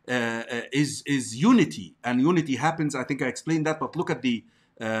is unity. And unity happens, I think I explained that, but look at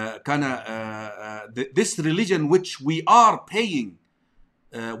this religion which we are paying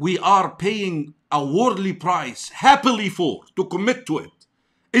a worldly price happily to commit to it,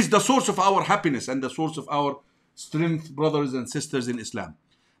 is the source of our happiness and the source of our strength, brothers and sisters in Islam.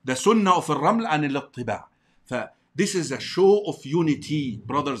 The sunnah of al-raml and al-ittiba'. This is a show of unity,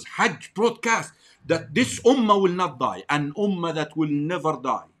 brothers. Hajj broadcast that this ummah will not die, an ummah that will never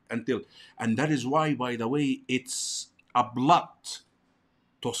die and that is why, by the way, it's a blot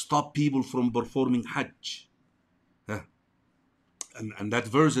to stop people from performing Hajj. And that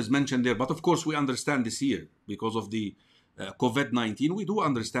verse is mentioned there. But of course, we understand this here because of the COVID-19. We do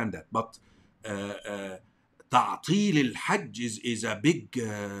understand that. But ta'til al-Hajj is a big...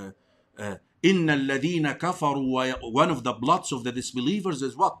 إِنَّ الَّذِينَ كَفَرُوا. One of the blots of the disbelievers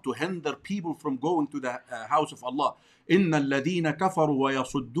is what? To hinder people from going to the house of Allah. إِنَّ الَّذِينَ كَفَرُوا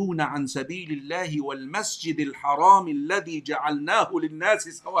وَيَصُدُّونَ عَنْ سَبِيلِ اللَّهِ وَالْمَسْجِدِ الْحَرَامِ الَّذِي جَعَلْنَاهُ لِلنَّاسِ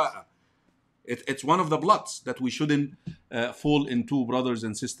سَوَاءً. It's one of the blots that we shouldn't fall into, brothers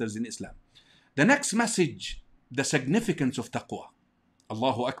and sisters in Islam. The next message, the significance of taqwa.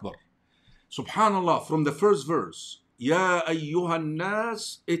 Allahu Akbar. Subhanallah, from the first verse. يَا أَيُّهَا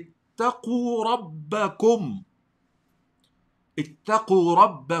النَّاسِ اتقوا ربكم. اتقوا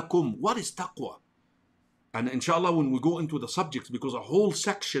ربكم. What is taqwa? And inshallah, when we go into the subjects, because a whole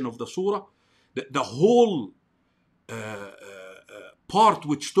section of the surah, the whole part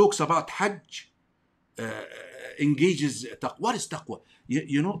which talks about Hajj engages taqwa. What is taqwa?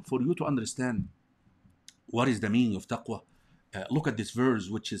 For you to understand what is the meaning of taqwa, look at this verse,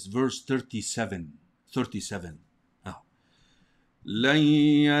 which is verse 37. لن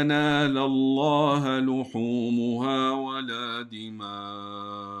ينال الله لحومها ولا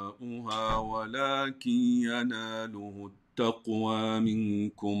دماؤها ولكن يناله التقوى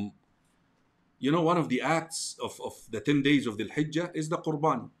منكم. One of the acts of the 10 days of the Al-Hajj is the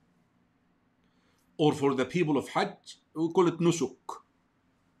Qurban. Or for the people of Hajj, we call it Nusuk.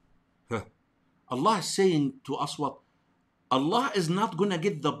 Allah is saying to us what? Allah is not going to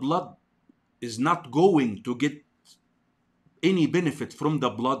get the blood, is not going to get any benefit from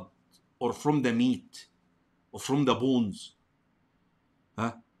the blood or from the meat or from the bones.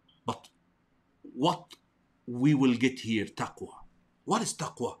 But what we will get here, taqwa. What is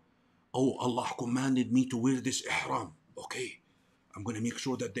taqwa? Oh, Allah commanded me to wear this ihram. Okay, I'm going to make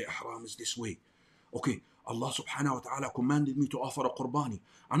sure that the ihram is this way. Okay, Allah subhanahu wa ta'ala commanded me to offer a qurbani.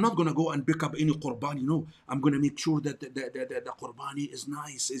 I'm not going to go and pick up any qurbani. No, I'm going to make sure that the qurbani is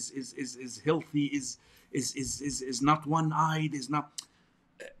nice, is healthy, is not one-eyed, is not...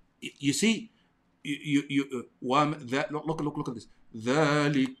 You see, look at this.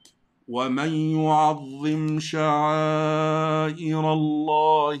 ذَلِكَ وَمَنْ يُعَظِّمْ شَعَائِرَ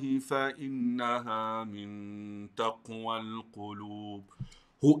اللَّهِ فَإِنَّهَا مِنْ تَقْوَى الْقُلُوبِ.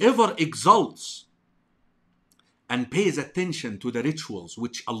 Whoever exalts and pays attention to the rituals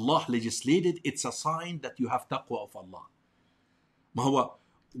which Allah legislated, it's a sign that you have taqwa of Allah. ما هو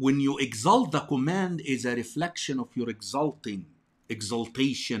when you exalt, the command is a reflection of your exaltation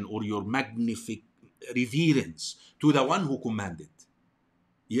or your magnific reverence to the one who commanded.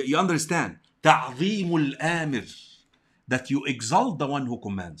 You understand? تعظيم الآمر, that you exalt the one who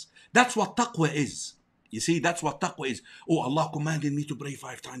commands. That's what taqwa is. You see, that's what taqwa is. Oh, Allah commanded me to pray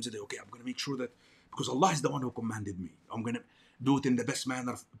 5 times a day. Okay, I'm going to make sure that, because Allah is the one who commanded me, I'm going to do it in the best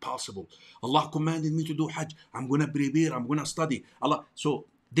manner possible. Allah commanded me to do Hajj. I'm going to prepare. I'm going to study. Allah. So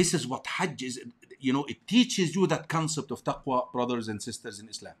this is what Hajj is. You know, it teaches you that concept of taqwa, brothers and sisters in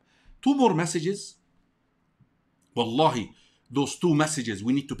Islam. 2 more messages. Wallahi, those 2 messages,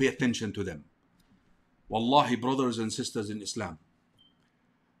 we need to pay attention to them. Wallahi, brothers and sisters in Islam,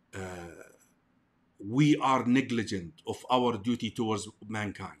 we are negligent of our duty towards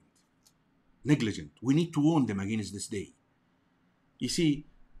mankind. Negligent. We need to warn them against this day. You see,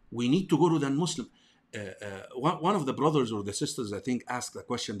 we need to go to the Muslim. One of the brothers or the sisters, I think, asked a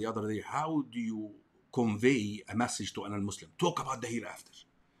question the other day. How do you convey a message to an Muslim? Talk about the hereafter.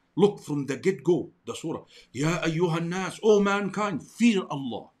 Look, from the get-go, the surah. Ya ayyuhan nas, O mankind, fear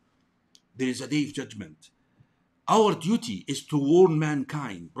Allah. There is a day of judgment. Our duty is to warn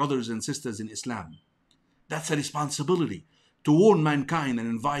mankind, brothers and sisters in Islam. That's a responsibility, to warn mankind and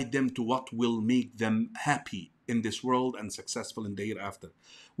invite them to what will make them happy in this world and successful in the hereafter.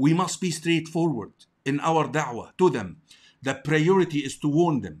 We must be straightforward in our da'wah to them. The priority is to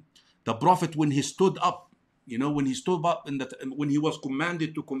warn them. The Prophet, when he stood up, you know, when he stood up, when he was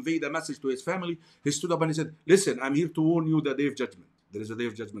commanded to convey the message to his family, he stood up and he said, listen, I'm here to warn you the day of judgment. There is a day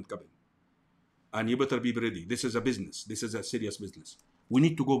of judgment coming. And you better be ready. This is a business. This is a serious business. We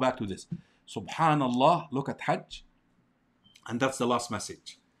need to go back to this. Subhanallah, look at Hajj. And that's the last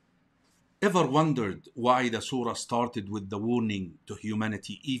message. Ever wondered why the surah started with the warning to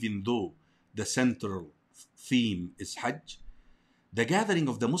humanity, even though the central theme is Hajj? The gathering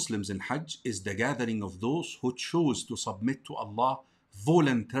of the Muslims in Hajj is the gathering of those who chose to submit to Allah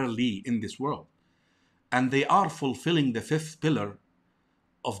voluntarily in this world. And they are fulfilling the 5th pillar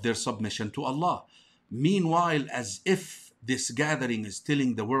of their submission to Allah. Meanwhile, as if this gathering is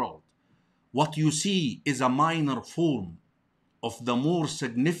telling the world, what you see is a minor form of the more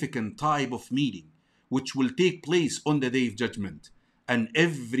significant type of meeting which will take place on the Day of Judgment, and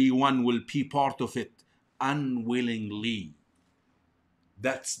everyone will be part of it unwillingly.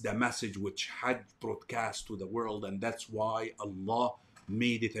 That's the message which Hajj broadcast to the world, and that's why Allah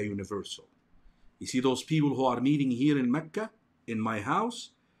made it a universal. You see those people who are meeting here in Mecca, in my house,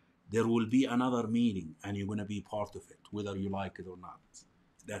 there will be another meeting and you're going to be part of it, whether you like it or not.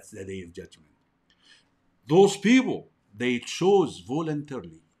 That's the Day of Judgment. Those people, they chose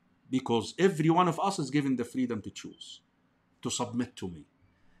voluntarily, because every one of us is given the freedom to choose, to submit to me.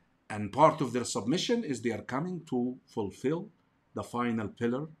 And part of their submission is they are coming to fulfill the final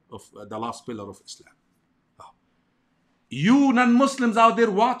pillar of the last pillar of Islam. You non-Muslims out there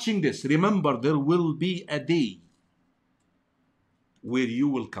watching this, remember there will be a day where you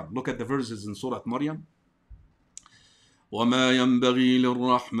will come. Look at the verses in Surah Maryam. وَمَا يَنْبَغِي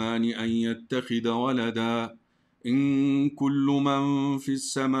لِلرَّحْمَنِ أَنْ يَتَّخِذَ وَلَدًا إِن كُلُّ مَنْ فِي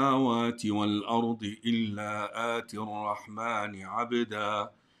السَّمَاوَاتِ وَالْأَرْضِ إِلَّا آتِ الرَّحْمَنِ عَبْدًا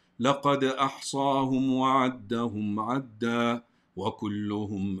لَقَدْ أَحْصَاهُمْ وَعَدَّهُمْ عَدًّا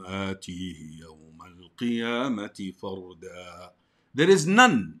وَكُلُّهُمْ آتِيهِ يَوْمَ الْقِيَامَةِ فَرْدًا. There is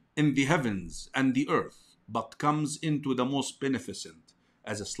none in the heavens and the earth but comes into the most beneficent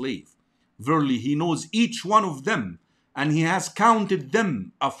as a slave. Verily, he knows each one of them, and he has counted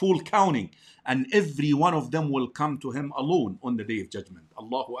them a full counting, and every one of them will come to him alone on the Day of Judgment.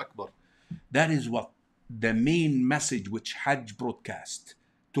 Allahu Akbar. That is what the main message which Hajj broadcast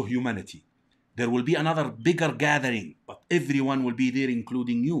to humanity. There will be another bigger gathering, but everyone will be there,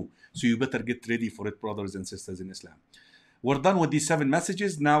 including you. So you better get ready for it, brothers and sisters in Islam. We're done with these 7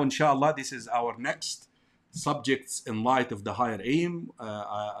 messages. Now, inshallah, this is our next subjects in light of the higher aim.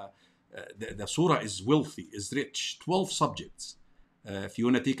 The surah is wealthy, is rich. 12 subjects. If you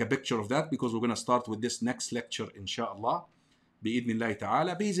want to take a picture of that, because we're going to start with this next lecture, inshallah, bi'idhnillahi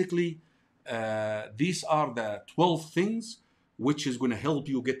ta'ala. Basically, these are the 12 things which is going to help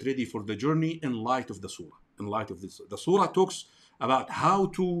you get ready for the journey in light of the surah. In light of this, the surah talks about how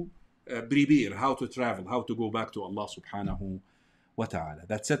to prepare, how to travel, how to go back to Allah subhanahu wa ta'ala.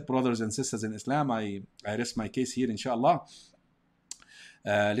 That's it, brothers and sisters in Islam. I rest my case here, inshallah.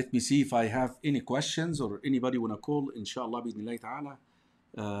 Let me see if I have any questions or anybody want to call. Inshallah, بإذن ta'ala.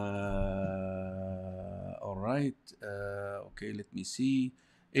 All right. Okay, let me see.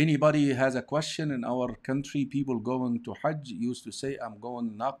 Anybody has a question? In our country, people going to Hajj used to say, I'm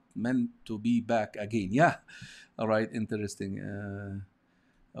going not meant to be back again. Yeah. All right. Interesting.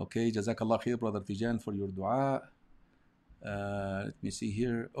 Okay. Jazakallah khair, Brother Tijan, for your dua. Let me see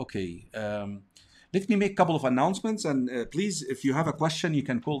here. Okay. Let me make a couple of announcements. And please, if you have a question, you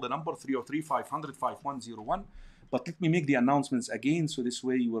can call the number 303-500-5101. But let me make the announcements again, so this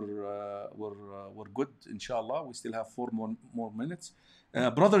way we're good, inshallah. We still have 4 more minutes.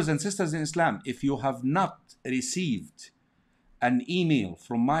 Brothers and sisters in Islam, if you have not received an email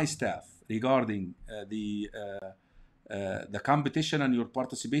from my staff regarding the competition and your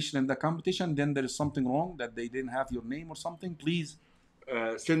participation in the competition, then there is something wrong, that they didn't have your name or something. Please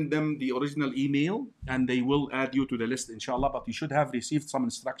send them the original email and they will add you to the list, inshallah. But you should have received some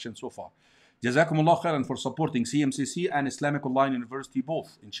instructions so far. Jazakumullah khairan for supporting CMCC and Islamic Online University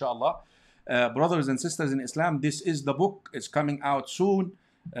both, inshallah. Brothers and sisters in Islam, this is the book. It's coming out soon.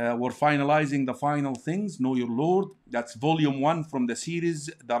 We're finalizing the final things. Know Your Lord. That's volume 1 from the series,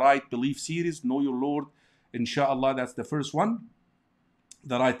 the Right Belief series. Know Your Lord. Inshallah, that's the first one.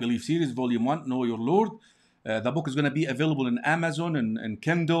 The Right Belief series, volume 1, Know Your Lord. The book is going to be available in Amazon and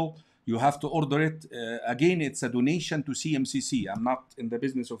Kindle. You have to order it. Again, it's a donation to CMCC. I'm not in the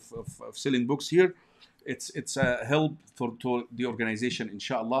business of selling books here. It's a help to the organization,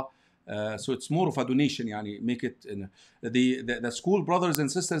 inshallah. So it's more of a donation. Yani make it the school, brothers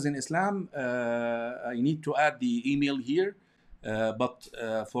and sisters in Islam. I need to add the email here. But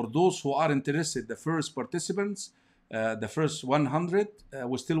for those who are interested, the first participants, the first 100,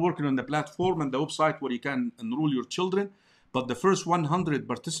 we're still working on the platform and the website where you can enroll your children. But the first 100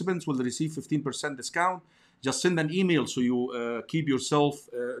 participants will receive 15% discount. Just send an email so you keep yourself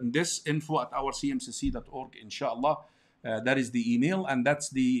in this info@ourcmcc.org, inshallah. That is the email, and that's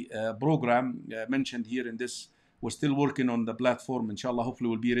the program mentioned here in this. We're still working on the platform, inshallah. Hopefully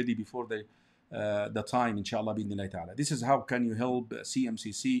we'll be ready before the time, inshallah, bi'idhnillahi ta'ala. This is how can you help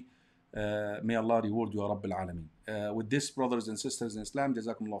CMCC. May Allah reward you, Ya Rabbil Alameen. With this, brothers and sisters in Islam,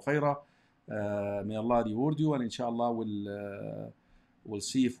 Jazakumullah khairah. May Allah reward you, and inshallah we'll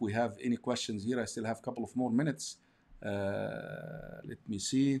see if we have any questions here. I still have a couple of more minutes. Let me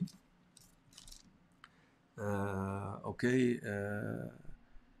see. Okay.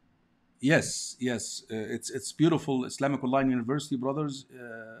 Yes. It's beautiful. Islamic Online University, brothers.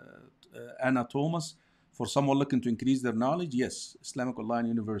 Anna Thomas. For someone looking to increase their knowledge, yes, Islamic Online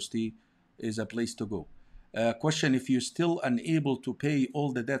University is a place to go. Question: if you're still unable to pay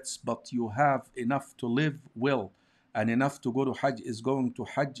all the debts, but you have enough to live well and enough to go to Hajj, is going to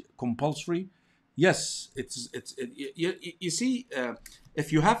Hajj compulsory? Yes, you see,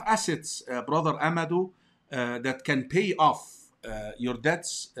 if you have assets, Brother Amadou, that can pay off your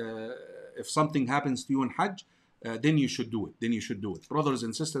debts, if something happens to you in Hajj, then you should do it. Brothers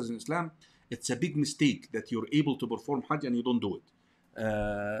and sisters in Islam, it's a big mistake that you're able to perform Hajj and you don't do it.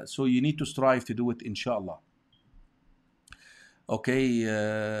 So you need to strive to do it, inshallah. Okay,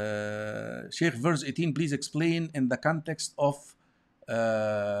 Sheikh, verse 18, please explain in the context of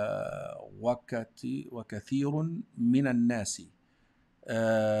وَكَثِيرٌ مِنَ النَّاسِ.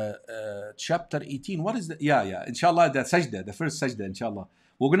 Chapter 18, what is the, inshallah, the sajda, the first sajda, inshallah.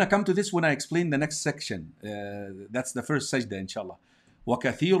 We're going to come to this when I explain the next section. That's the first sajda, inshallah.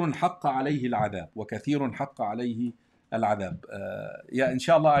 وَكَثِيرٌ حَقَّ عَلَيْهِ الْعَذَابِ وَكَثِيرٌ حَقَّ عَلَيْهِ الْعَذَابِ.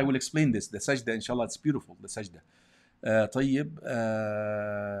 Inshallah, I will explain this. The sajda, inshallah, it's beautiful, the sajda. طيب.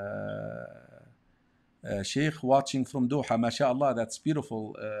 Sheikh watching from Doha, mashallah, that's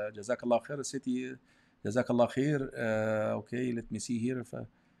beautiful. Jazakallah khair, city. Jazakallah khair. Okay, let me see here. 2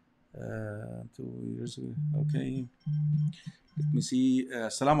 years ago. Okay. Let me see.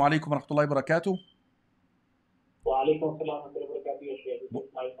 Assalamu alaikum wa rahmatullahi wa barakatuh. Wa alaikum assalam wa rahmatullahi wa barakatuh, Sheikh. This is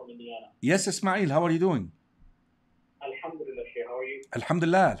Ismail from Indiana. Yes, Ismail, how are you doing? Alhamdulillah, Sheikh. How are you?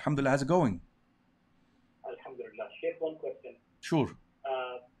 Alhamdulillah. How's it going? Alhamdulillah. Sheikh, one question. Sure.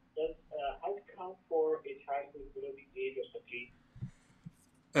 Does Hajj count for a child who is below the age of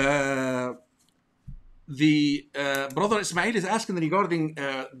 13? The brother Ismail is asking regarding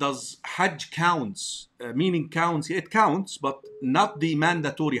does Hajj counts, meaning counts, it counts, but not the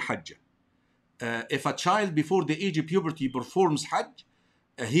mandatory Hajj. If a child before the age of puberty performs Hajj,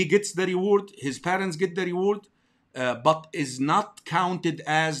 he gets the reward, his parents get the reward, but is not counted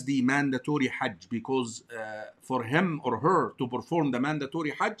as the mandatory Hajj, because for him or her to perform the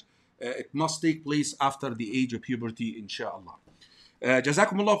mandatory Hajj, it must take place after the age of puberty, inshallah.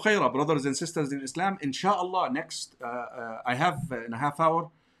 Jazakumullah khaira, brothers and sisters in Islam. Inshallah, next, I have in a half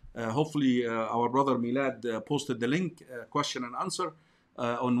hour, hopefully our brother Milad posted the link, question and answer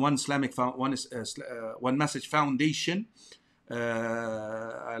on One Islamic, One Message Foundation.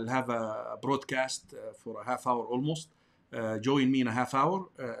 I'll have a broadcast for a half hour almost. Join me in a half hour.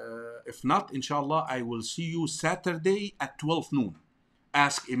 If not, inshallah, I will see you Saturday at 12 noon.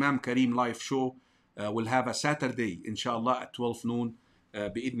 Ask Imam Karim live show. We'll have a Saturday, inshallah, at 12 noon.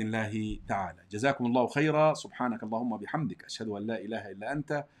 بإذن الله تعالى. جزاكم الله خيرا. سبحانك اللهم بحمدك أشهد أن لا إله إلا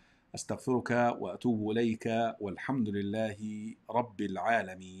أنت أستغفرك وأتوب إليك والحمد لله رب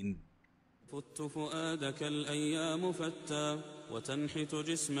العالمين. فت فؤادك الأيام فتى وتنحت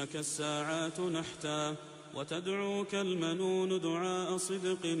جسمك الساعات نحتا وتدعوك المنون دعاء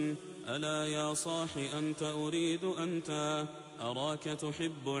صدق ألا يا صاح أنت أريد أنت أراك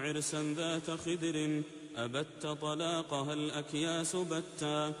تحب عرسا ذات خدر أبت طلاقها الأكياس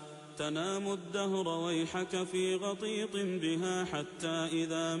بتا تنام الدهر ويحك في غطيط بها حتى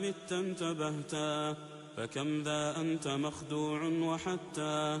إذا مت انتبهتا فكم ذا أنت مخدوع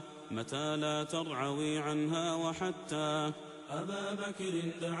وحتى متى لا ترعوي عنها وحتى أبا بكر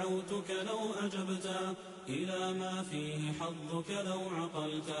دعوتك لو أجبتا إلى ما فيه حظك لو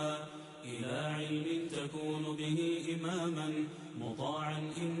عقلتا إلى علم تكون به إماما مطاعا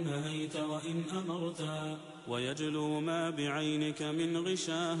إن نهيت وإن أمرتا ويجلو ما بعينك من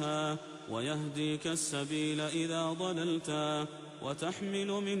غشاها ويهديك السبيل إذا ضللتا وتحمل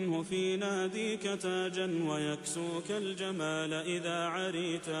منه في ناديك تاجا ويكسوك الجمال إذا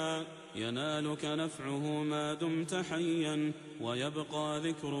عريتا ينالك نفعه ما دمت حيا ويبقى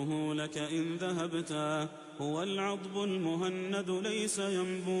ذكره لك إن ذهبتا هو العضب المهند ليس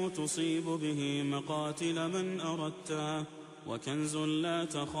ينبو تصيب به مقاتل من أردتا وكنز لا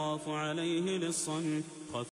تخاف عليه للصن